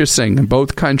purchasing in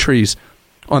both countries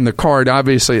on the card,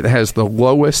 obviously, that has the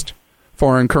lowest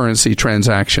foreign currency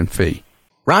transaction fee.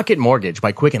 Rocket Mortgage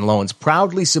by Quicken Loans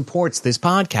proudly supports this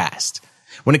podcast.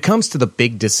 When it comes to the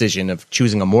big decision of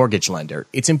choosing a mortgage lender,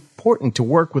 it's important to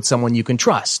work with someone you can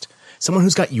trust, someone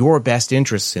who's got your best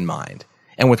interests in mind.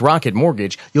 And with Rocket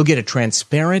Mortgage, you'll get a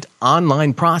transparent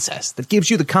online process that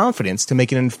gives you the confidence to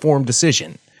make an informed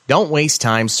decision. Don't waste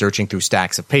time searching through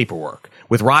stacks of paperwork.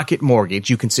 With Rocket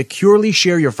Mortgage, you can securely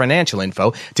share your financial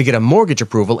info to get a mortgage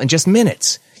approval in just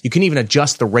minutes. You can even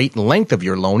adjust the rate and length of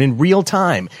your loan in real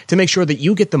time to make sure that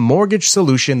you get the mortgage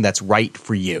solution that's right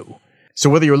for you. So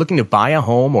whether you're looking to buy a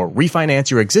home or refinance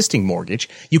your existing mortgage,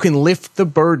 you can lift the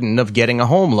burden of getting a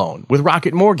home loan with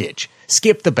Rocket Mortgage.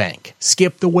 Skip the bank.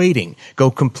 Skip the waiting.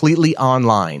 Go completely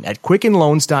online at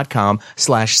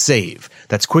quickenloans.com/save.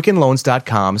 That's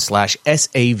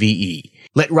quickenloans.com/SAVE.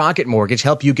 Let Rocket Mortgage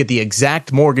help you get the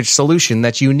exact mortgage solution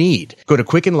that you need. Go to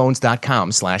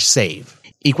quickenloans.com/save.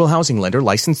 Equal housing lender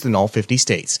licensed in all 50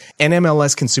 states.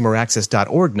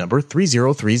 NMLSconsumeraccess.org number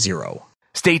 3030.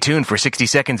 Stay tuned for 60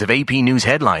 seconds of AP News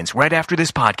headlines right after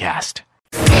this podcast.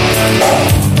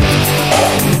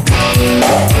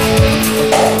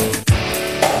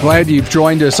 Glad you've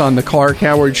joined us on the Clark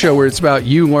Howard Show, where it's about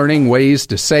you learning ways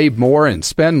to save more and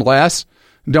spend less.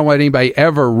 Don't let anybody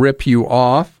ever rip you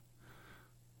off.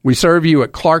 We serve you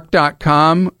at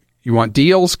Clark.com. You want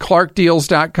deals?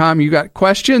 ClarkDeals.com. You got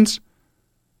questions?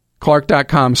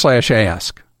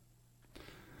 Clark.com/ask.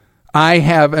 I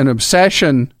have an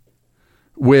obsession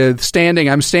with standing.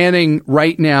 I'm standing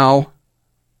right now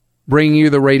bringing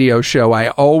you the radio show. I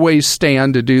always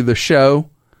stand to do the show.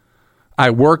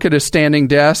 I work at a standing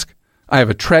desk. I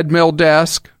have a treadmill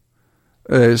desk.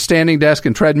 Standing desk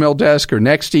and treadmill desk are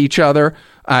next to each other.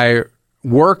 I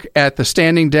work at the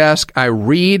standing desk. I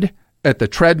read at the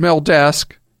treadmill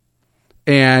desk.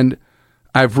 And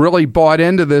I've really bought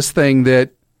into this thing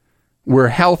that we're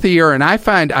healthier. And I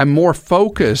find I'm more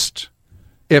focused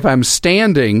if I'm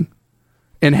standing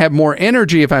and have more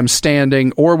energy if I'm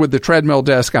standing, or with the treadmill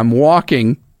desk, I'm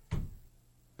walking.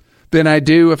 than I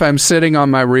do if I'm sitting on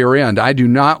my rear end. I do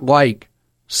not like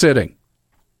sitting.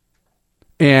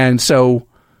 And so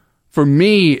for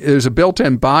me, there's a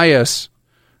built-in bias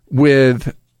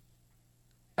with,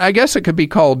 I guess it could be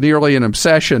called nearly an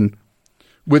obsession,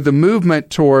 with the movement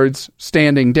towards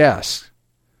standing desks.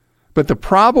 But the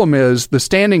problem is the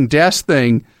standing desk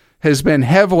thing has been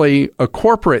heavily a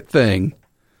corporate thing,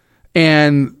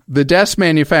 and the desk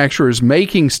manufacturers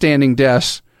making standing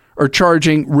desks are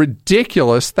charging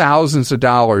ridiculous thousands of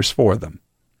dollars for them.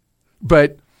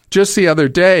 But just the other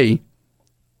day,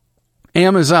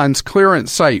 Amazon's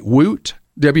clearance site, Woot,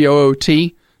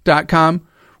 WOOT.com,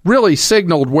 really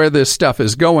signaled where this stuff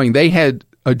is going. They had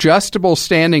adjustable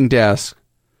standing desks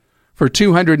for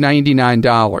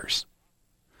 $299.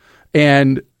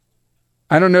 And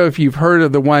I don't know if you've heard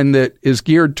of the one that is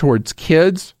geared towards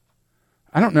kids.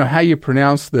 I don't know how you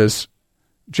pronounce this.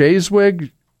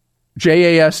 Jaswig,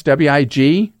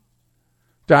 JASWIG.com.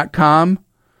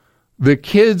 The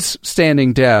kids'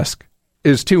 standing desk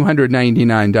is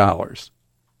 $299.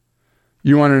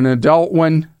 You want an adult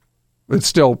one? It's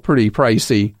still pretty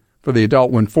pricey for the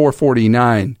adult one,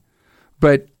 $449.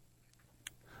 But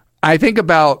I think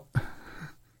about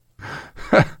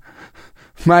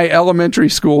my elementary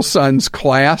school son's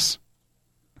class,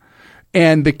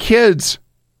 and the kids,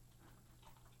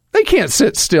 they can't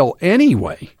sit still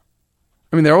anyway.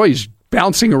 I mean, they're always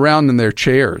bouncing around in their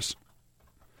chairs.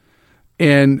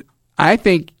 And I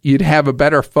think you'd have a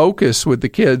better focus with the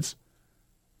kids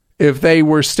if they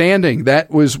were standing. That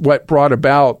was what brought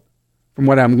about, from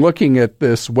what I'm looking at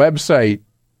this website,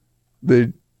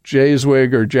 the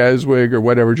JASWIG or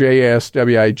whatever,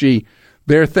 JASWIG,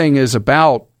 their thing is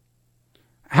about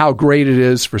how great it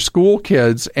is for school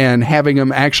kids and having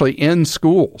them actually in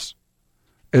schools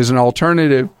as an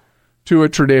alternative to a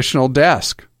traditional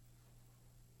desk.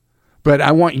 But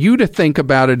I want you to think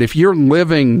about it. If you're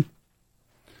living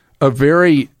a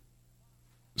very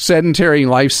sedentary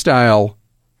lifestyle,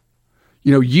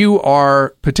 you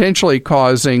are potentially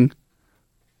causing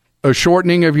a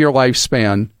shortening of your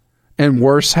lifespan and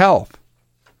worse health.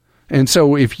 And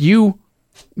so if you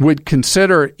would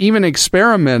consider even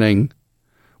experimenting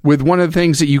with one of the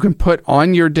things that you can put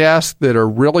on your desk that are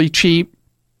really cheap,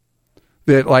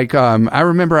 that I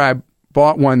remember I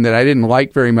bought one that I didn't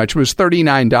like very much. It was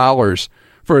 $39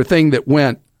 for a thing that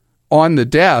went on the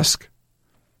desk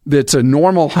that's a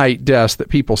normal height desk that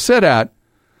people sit at,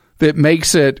 that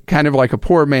makes it kind of like a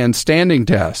poor man's standing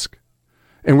desk.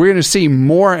 And we're going to see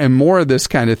more and more of this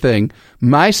kind of thing.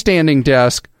 My standing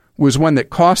desk was one that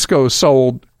Costco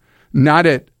sold, not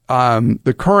at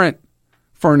the current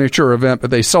furniture event, but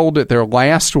they sold at their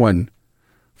last one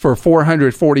for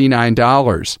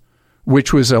 $449,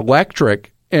 which was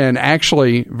electric and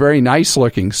actually very nice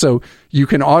looking. So you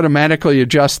can automatically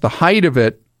adjust the height of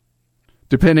it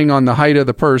depending on the height of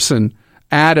the person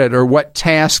at it or what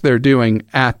task they're doing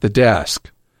at the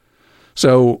desk.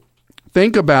 So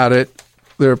think about it.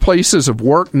 There are places of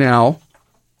work now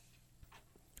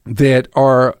that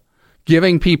are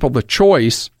giving people the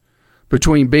choice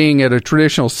between being at a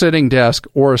traditional sitting desk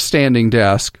or a standing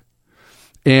desk.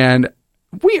 And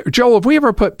Joel, have we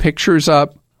ever put pictures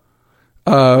up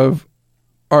of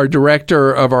our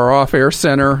director of our off-air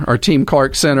center, our Team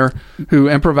Clark Center, who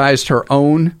improvised her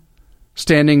own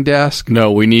standing desk?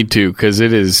 No, we need to, because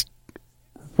it is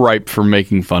ripe for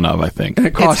making fun of, I think. And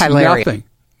it costs nothing.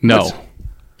 No.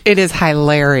 It is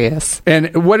hilarious.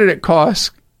 And what did it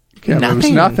cost? Kim? It was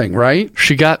nothing, right?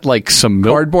 She got some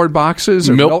cardboard boxes,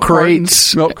 or milk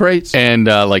crates, and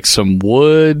some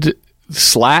wood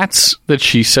slats that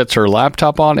she sets her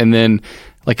laptop on, and then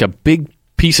a big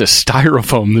piece of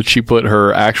styrofoam that she put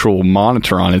her actual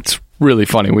monitor on. It's really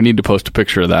funny. We need to post a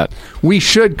picture of that. We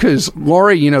should, because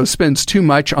Lori, spends too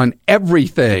much on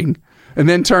everything, and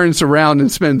then turns around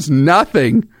and spends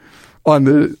nothing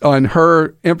on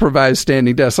her improvised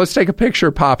standing desk. Let's take a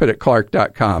picture, pop it at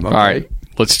clark.com. Okay? All right.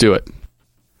 Let's do it.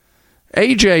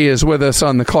 AJ is with us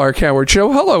on the Clark Howard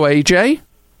Show. Hello, AJ.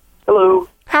 Hello.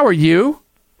 How are you?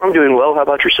 I'm doing well. How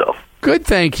about yourself? Good,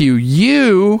 thank you.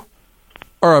 You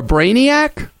are a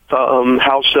brainiac?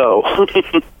 How so?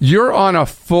 You're on a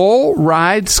full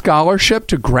ride scholarship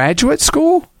to graduate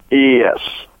school? Yes.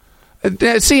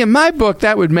 See, in my book,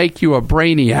 that would make you a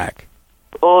brainiac.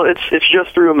 Well, it's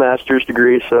just through a master's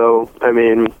degree, so,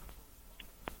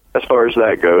 as far as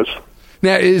that goes.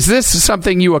 Now, is this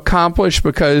something you accomplished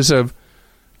because of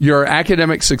your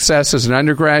academic success as an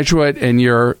undergraduate and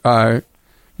your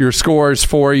scores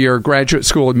for your graduate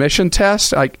school admission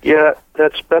test? Yeah,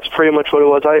 that's pretty much what it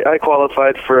was. I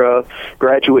qualified for a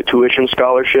graduate tuition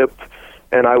scholarship,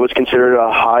 and I was considered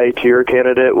a high tier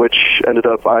candidate, which ended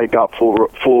up I got full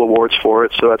awards for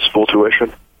it, so that's full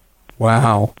tuition.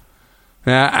 Wow.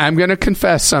 Now, I'm going to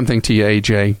confess something to you,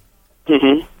 AJ.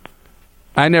 Mm-hmm.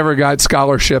 I never got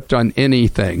scholarshiped on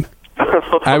anything.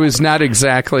 I was not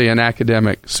exactly an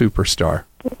academic superstar.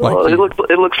 Well, it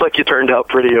looks like you turned out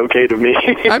pretty okay to me.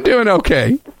 I'm doing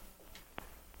okay.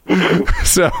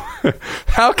 So,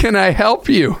 how can I help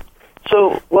you?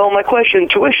 So, well, my question,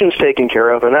 tuition's taken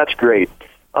care of, and that's great.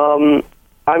 I'm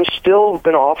still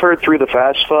been offered through the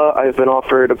FAFSA. I've been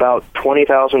offered about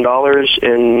 $20,000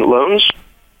 in loans,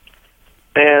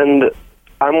 and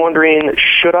I'm wondering,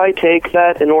 should I take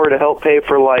that in order to help pay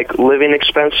for, like, living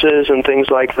expenses and things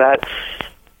like that?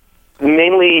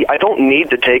 Mainly, I don't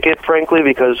need to take it, frankly,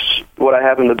 because what I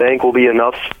have in the bank will be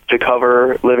enough to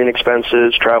cover living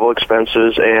expenses, travel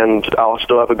expenses, and I'll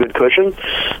still have a good cushion.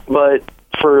 But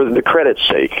for the credit's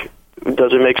sake,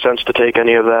 does it make sense to take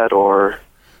any of that, or?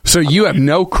 So you have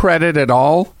no credit at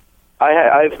all?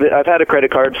 I've had a credit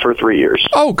card for 3 years.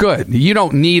 Oh, good. You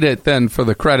don't need it then for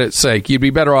the credit's sake. You'd be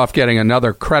better off getting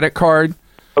another credit card.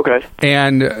 Okay.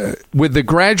 And with the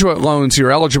graduate loans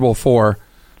you're eligible for,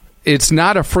 it's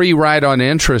not a free ride on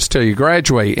interest till you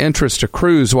graduate. Interest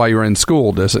accrues while you're in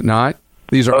school, does it not?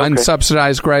 These are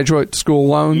unsubsidized graduate school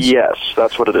loans? Yes,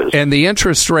 that's what it is. And the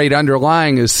interest rate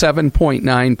underlying is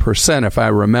 7.9%, if I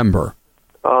remember.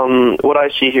 What I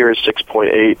see here is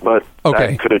 6.8, but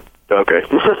okay. That could have... Okay.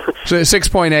 So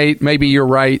 6.8, maybe you're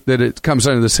right that it comes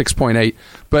under the 6.8.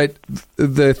 But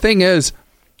the thing is,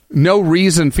 no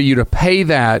reason for you to pay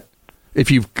that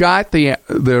if you've got the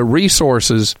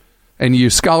resources and you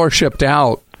scholarshiped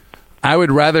out. I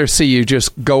would rather see you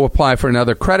just go apply for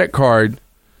another credit card,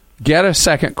 get a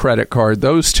second credit card.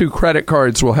 Those two credit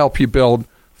cards will help you build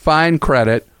fine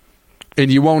credit, and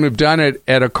you won't have done it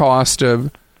at a cost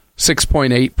of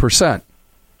 6.8%.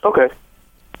 Okay.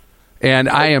 And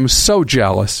I am so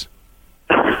jealous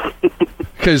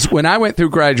because when I went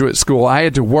through graduate school, I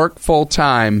had to work full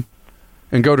time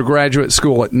and go to graduate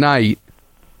school at night.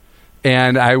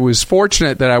 And I was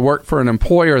fortunate that I worked for an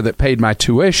employer that paid my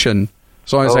tuition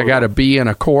as long as I got a B in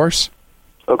a course.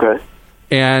 Okay.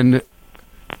 And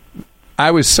I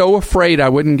was so afraid I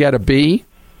wouldn't get a B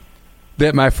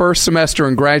that my first semester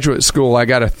in graduate school, I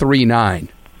got a 3.9.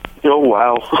 Oh,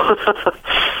 wow.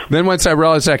 Then once I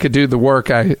realized I could do the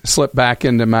work, I slipped back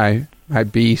into my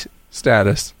B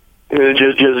status.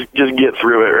 Just get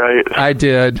through it, right? I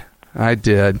did.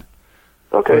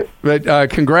 Okay. But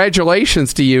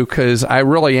congratulations to you, because I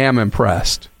really am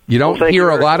impressed. You don't hear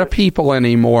a lot of people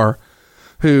anymore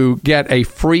who get a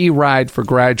free ride for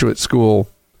graduate school.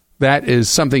 That is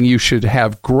something you should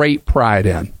have great pride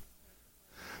in.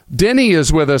 Denny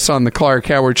is with us on the Clark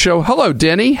Howard Show. Hello,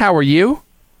 Denny. How are you?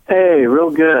 Hey,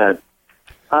 real good.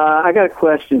 I got a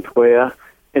question for you.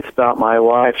 It's about my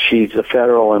wife. She's a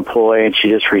federal employee, and she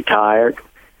just retired.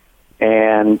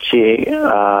 And she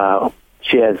has,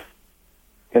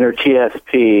 in her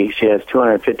TSP, she has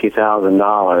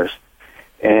 $250,000.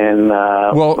 And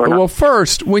well,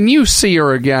 first, when you see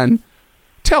her again,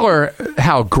 tell her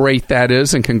how great that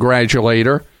is and congratulate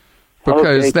her,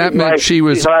 because that meant she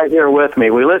was she's right here with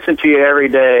me. We listen to you every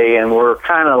day, and we're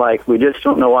kind of like, we just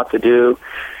don't know what to do.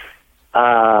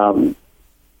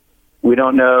 We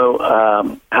don't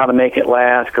know how to make it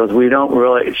last, because we don't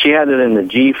really. She had it in the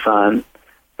G fund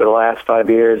for the last 5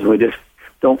 years. We just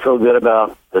don't feel good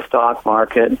about the stock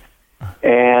market,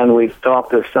 and we've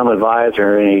talked to some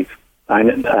advisor, and he's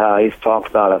talked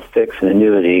about a fixed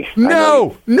annuity.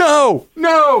 No.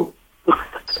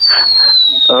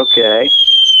 Okay.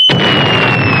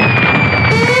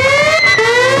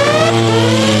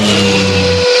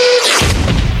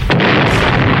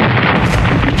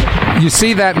 You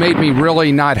see, that made me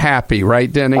really not happy,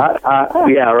 right, Denny?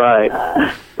 Yeah,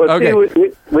 right. But okay.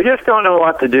 See, we just don't know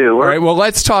what to do. All right, well,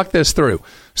 let's talk this through.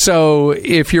 So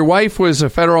if your wife was a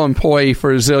federal employee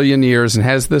for a zillion years and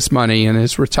has this money and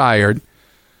is retired,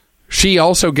 she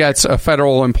also gets a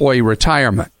federal employee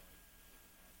retirement.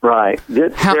 Right.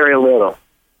 Just very little.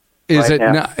 Is right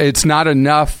it? It's not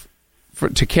enough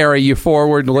to carry you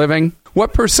forward living?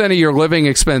 What percent of your living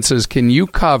expenses can you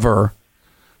cover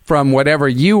from whatever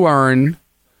you earn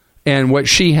and what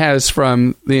she has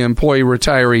from the employee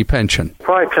retiree pension?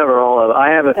 Probably cover all of it.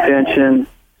 I have a pension,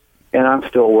 and I'm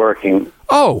still working.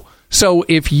 Oh, so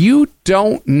if you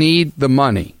don't need the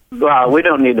money... Well, we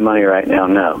don't need the money right now,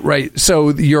 no. Right. So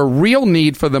your real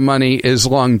need for the money is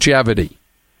longevity.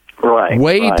 Right.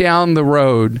 Way down the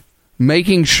road,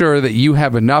 making sure that you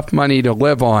have enough money to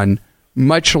live on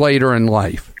much later in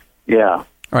life. Yeah. All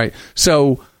right.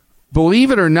 So...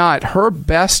 believe it or not, her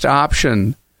best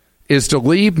option is to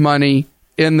leave money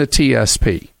in the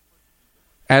TSP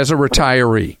as a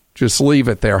retiree. Just leave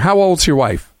it there. How old's your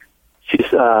wife? She's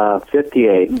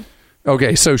 58.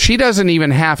 Okay, so she doesn't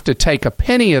even have to take a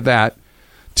penny of that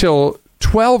till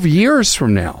 12 years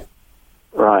from now.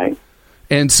 Right.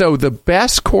 And so the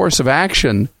best course of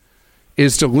action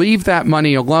is to leave that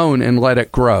money alone and let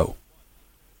it grow.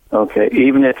 Okay,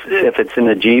 even if it's in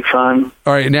the G fund?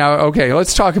 All right, now, okay,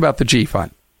 let's talk about the G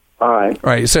fund. All right. All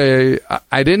right, so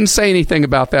I didn't say anything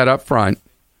about that up front.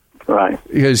 Right.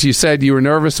 Because you said you were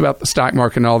nervous about the stock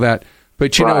market and all that.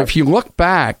 But, you know, if you look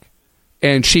back,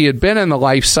 and she had been in the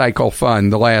life cycle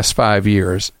fund the last 5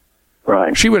 years,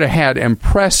 right, she would have had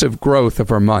impressive growth of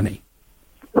her money.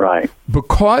 Right.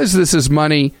 Because this is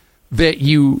money that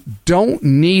you don't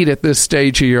need at this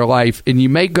stage of your life, and you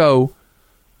may go,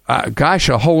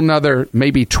 a whole nother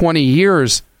maybe 20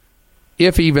 years,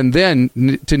 if even then,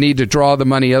 to need to draw the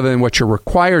money other than what you're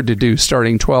required to do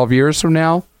starting 12 years from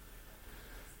now.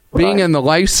 Right. Being in the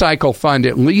life cycle fund,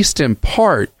 at least in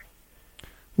part,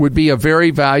 would be a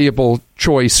very valuable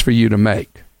choice for you to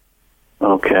make.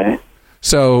 Okay.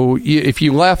 So if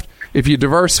you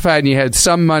diversified and you had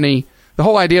some money, the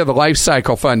whole idea of the life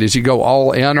cycle fund is you go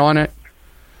all in on it.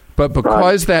 But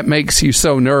because that makes you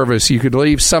so nervous, you could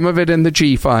leave some of it in the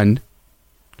G fund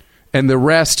and the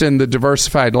rest in the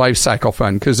diversified life cycle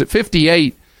fund. Because at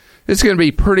 58, it's going to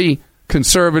be pretty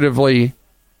conservatively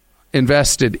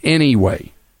invested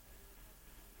anyway.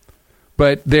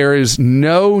 But there is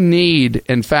no need.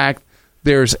 In fact,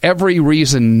 there's every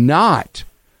reason not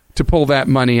to pull that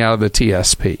money out of the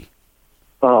TSP.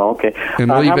 Oh, okay. And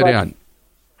leave it in.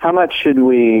 How much should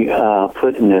we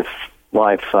put in this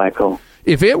life cycle?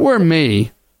 If it were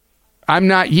me, I'm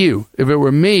not you. If it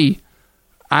were me,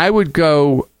 I would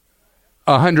go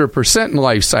 100% in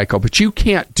life cycle. But you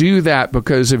can't do that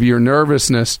because of your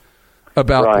nervousness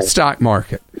about the stock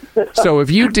market. So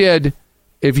if you did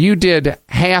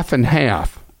half and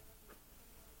half,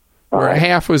 where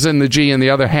half was in the G and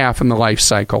the other half in the life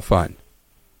cycle fund.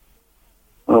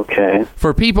 Okay.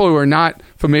 For people who are not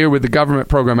familiar with the government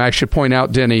program, I should point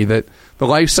out, Denny, that the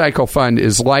life cycle fund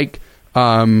is like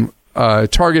a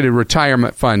targeted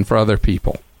retirement fund for other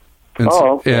people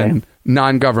in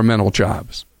non-governmental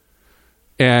jobs.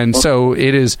 And so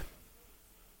it is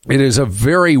a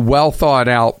very well thought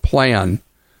out plan.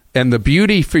 And the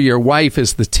beauty for your wife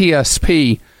is the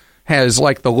TSP has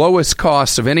like the lowest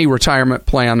cost of any retirement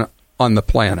plan on the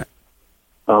planet.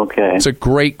 Okay. It's a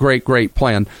great, great, great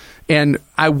plan. And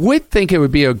I would think it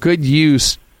would be a good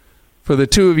use for the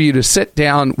two of you to sit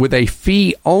down with a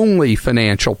fee-only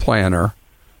financial planner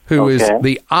who is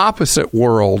the opposite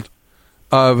world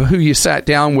of who you sat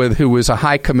down with, who was a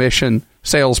high-commission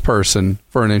salesperson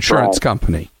for an insurance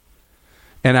company.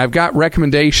 And I've got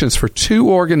recommendations for two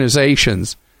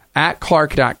organizations at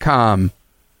Clark.com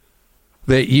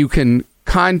that you can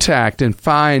contact and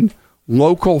find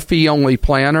local fee-only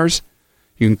planners.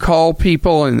 You can call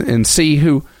people and see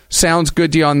who sounds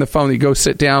good to you on the phone that you go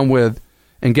sit down with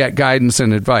and get guidance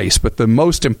and advice. But the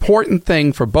most important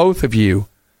thing for both of you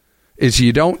is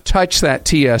you don't touch that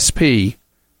TSP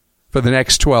for the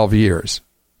next 12 years,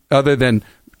 other than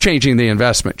changing the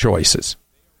investment choices.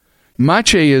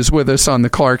 Mache is with us on the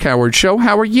Clark Howard Show.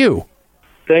 How are you?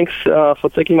 Thanks for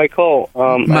taking my call.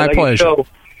 My pleasure.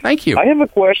 Thank you. I have a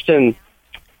question.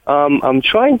 I'm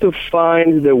trying to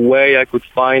find the way I could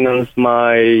finance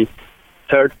my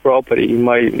third property.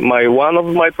 My one of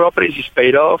my properties is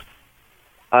paid off.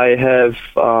 I have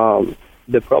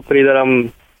the property that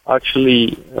I'm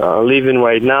actually living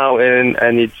right now,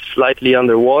 and it's slightly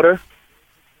underwater.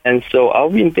 And so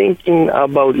I've been thinking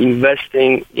about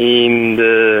investing in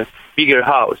the bigger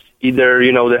house, either,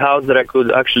 the house that I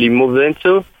could actually move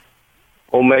into,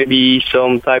 or maybe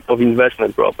some type of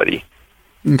investment property.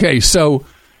 Okay, so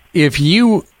if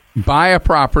you buy a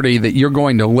property that you're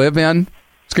going to live in,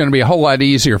 it's going to be a whole lot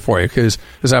easier for you because,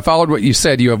 as I followed what you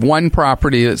said, you have one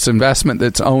property that's investment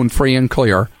that's owned free and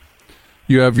clear.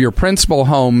 You have your principal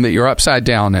home that you're upside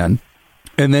down in,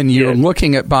 and then you're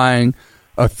looking at buying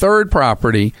a third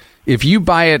property. If you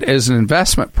buy it as an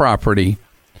investment property,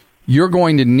 you're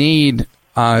going to need,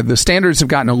 the standards have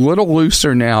gotten a little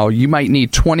looser now. You might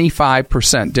need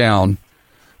 25% down,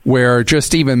 where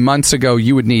just even months ago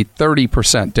you would need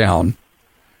 30% down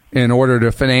in order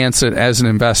to finance it as an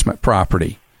investment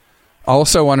property.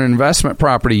 Also, on an investment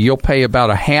property, you'll pay about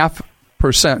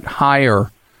 0.5%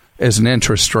 higher as an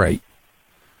interest rate,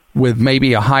 with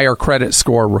maybe a higher credit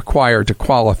score required to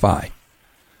qualify.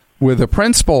 With a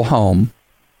principal home,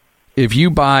 if you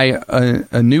buy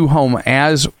a new home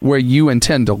as where you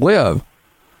intend to live,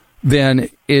 then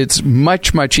it's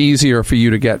much, much easier for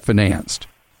you to get financed.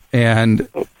 And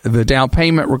the down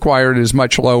payment required is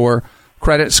much lower.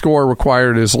 Credit score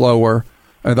required is lower.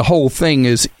 The whole thing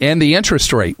is, and the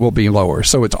interest rate will be lower.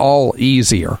 So it's all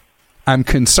easier. I'm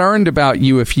concerned about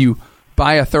you if you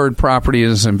buy a third property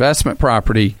as an investment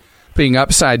property being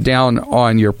upside down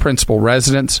on your principal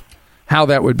residence, how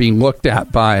that would be looked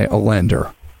at by a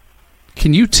lender.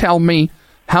 Can you tell me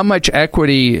how much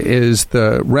equity is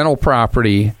the rental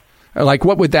property? Like,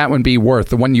 what would that one be worth,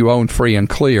 the one you own free and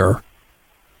clear?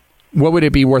 What would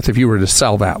it be worth if you were to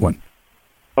sell that one?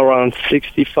 Around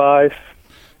 65.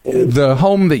 The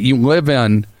home that you live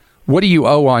in, what do you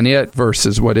owe on it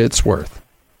versus what it's worth?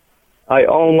 I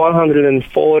own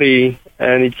 140,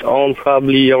 and it's owned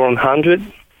probably around 100.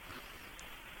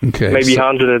 Okay. Maybe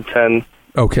 110.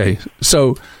 Okay.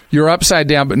 So you're upside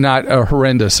down, but not a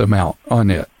horrendous amount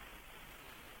on it.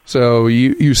 So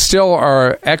you still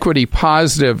are equity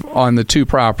positive on the two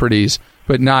properties,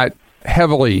 but not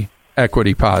heavily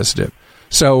equity positive.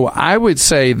 So I would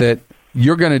say that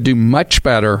you're going to do much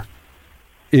better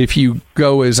if you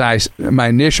go, as my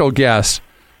initial guess,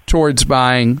 towards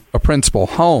buying a principal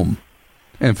home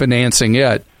and financing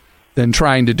it than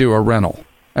trying to do a rental.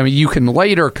 I mean, you can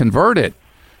later convert it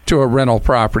to a rental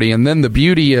property, and then the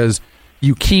beauty is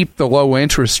you keep the low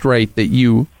interest rate that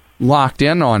you locked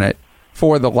in on it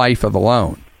for the life of the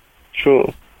loan.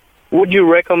 Sure. Would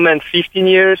you recommend 15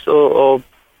 years or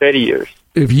 30 years?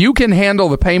 If you can handle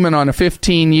the payment on a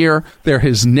 15-year, there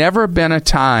has never been a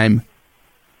time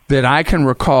that I can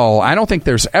recall, I don't think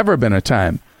there's ever been a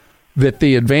time that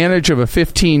the advantage of a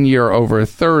 15-year over a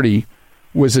 30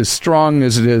 was as strong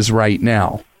as it is right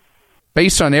now.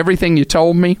 Based on everything you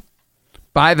told me,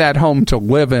 buy that home to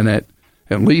live in it,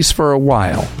 at least for a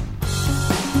while.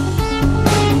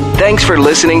 Thanks for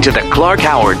listening to the Clark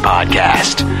Howard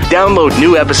Podcast. Download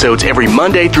new episodes every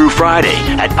Monday through Friday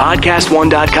at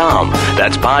podcastone.com.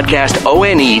 That's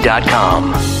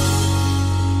podcastone.com.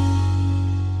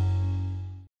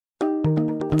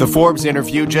 The Forbes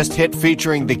interview just hit,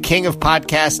 featuring the king of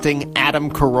podcasting, Adam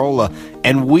Carolla.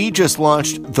 And we just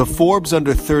launched the Forbes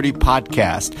Under 30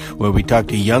 podcast, where we talk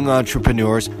to young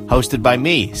entrepreneurs, hosted by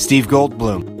me, Steve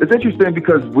Goldblum. It's interesting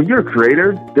because when you're a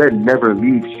creator, that never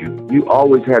leaves you. You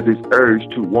always have this urge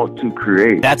to want to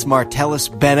create. That's Martellus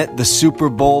Bennett, the Super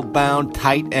Bowl-bound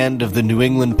tight end of the New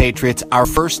England Patriots, our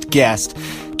first guest.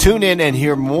 Tune in and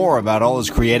hear more about all his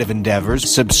creative endeavors.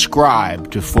 Subscribe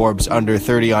to Forbes Under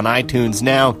 30 on iTunes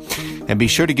now, and be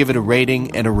sure to give it a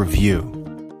rating and a review.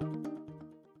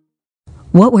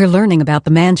 What we're learning about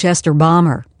the Manchester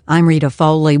bomber. I'm Rita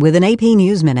Foley with an AP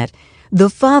News Minute. The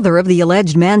father of the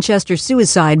alleged Manchester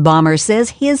suicide bomber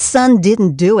says his son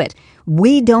didn't do it.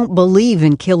 We don't believe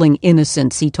in killing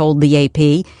innocents, he told the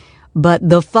AP. But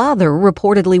the father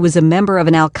reportedly was a member of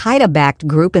an al-Qaeda-backed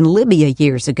group in Libya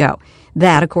years ago.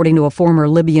 That, according to a former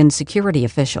Libyan security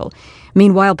official.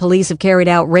 Meanwhile, police have carried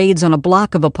out raids on a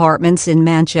block of apartments in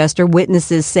Manchester.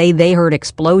 Witnesses say they heard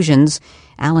explosions.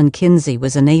 Alan Kinsey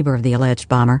was a neighbor of the alleged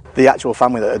bomber. The actual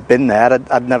family that had been there,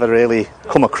 I'd never really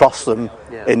come across them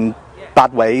in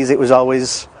bad ways. It was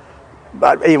always,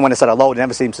 even when I said hello, they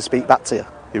never seemed to speak back to you.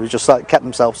 It was just like kept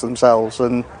themselves to themselves,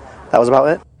 and that was about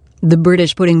it. The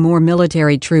British putting more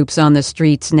military troops on the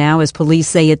streets now as police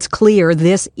say it's clear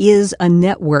this is a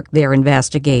network they're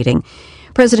investigating.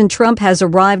 President Trump has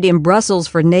arrived in Brussels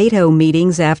for NATO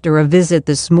meetings after a visit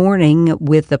this morning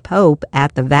with the Pope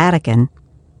at the Vatican.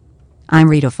 I'm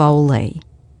Rita Foley.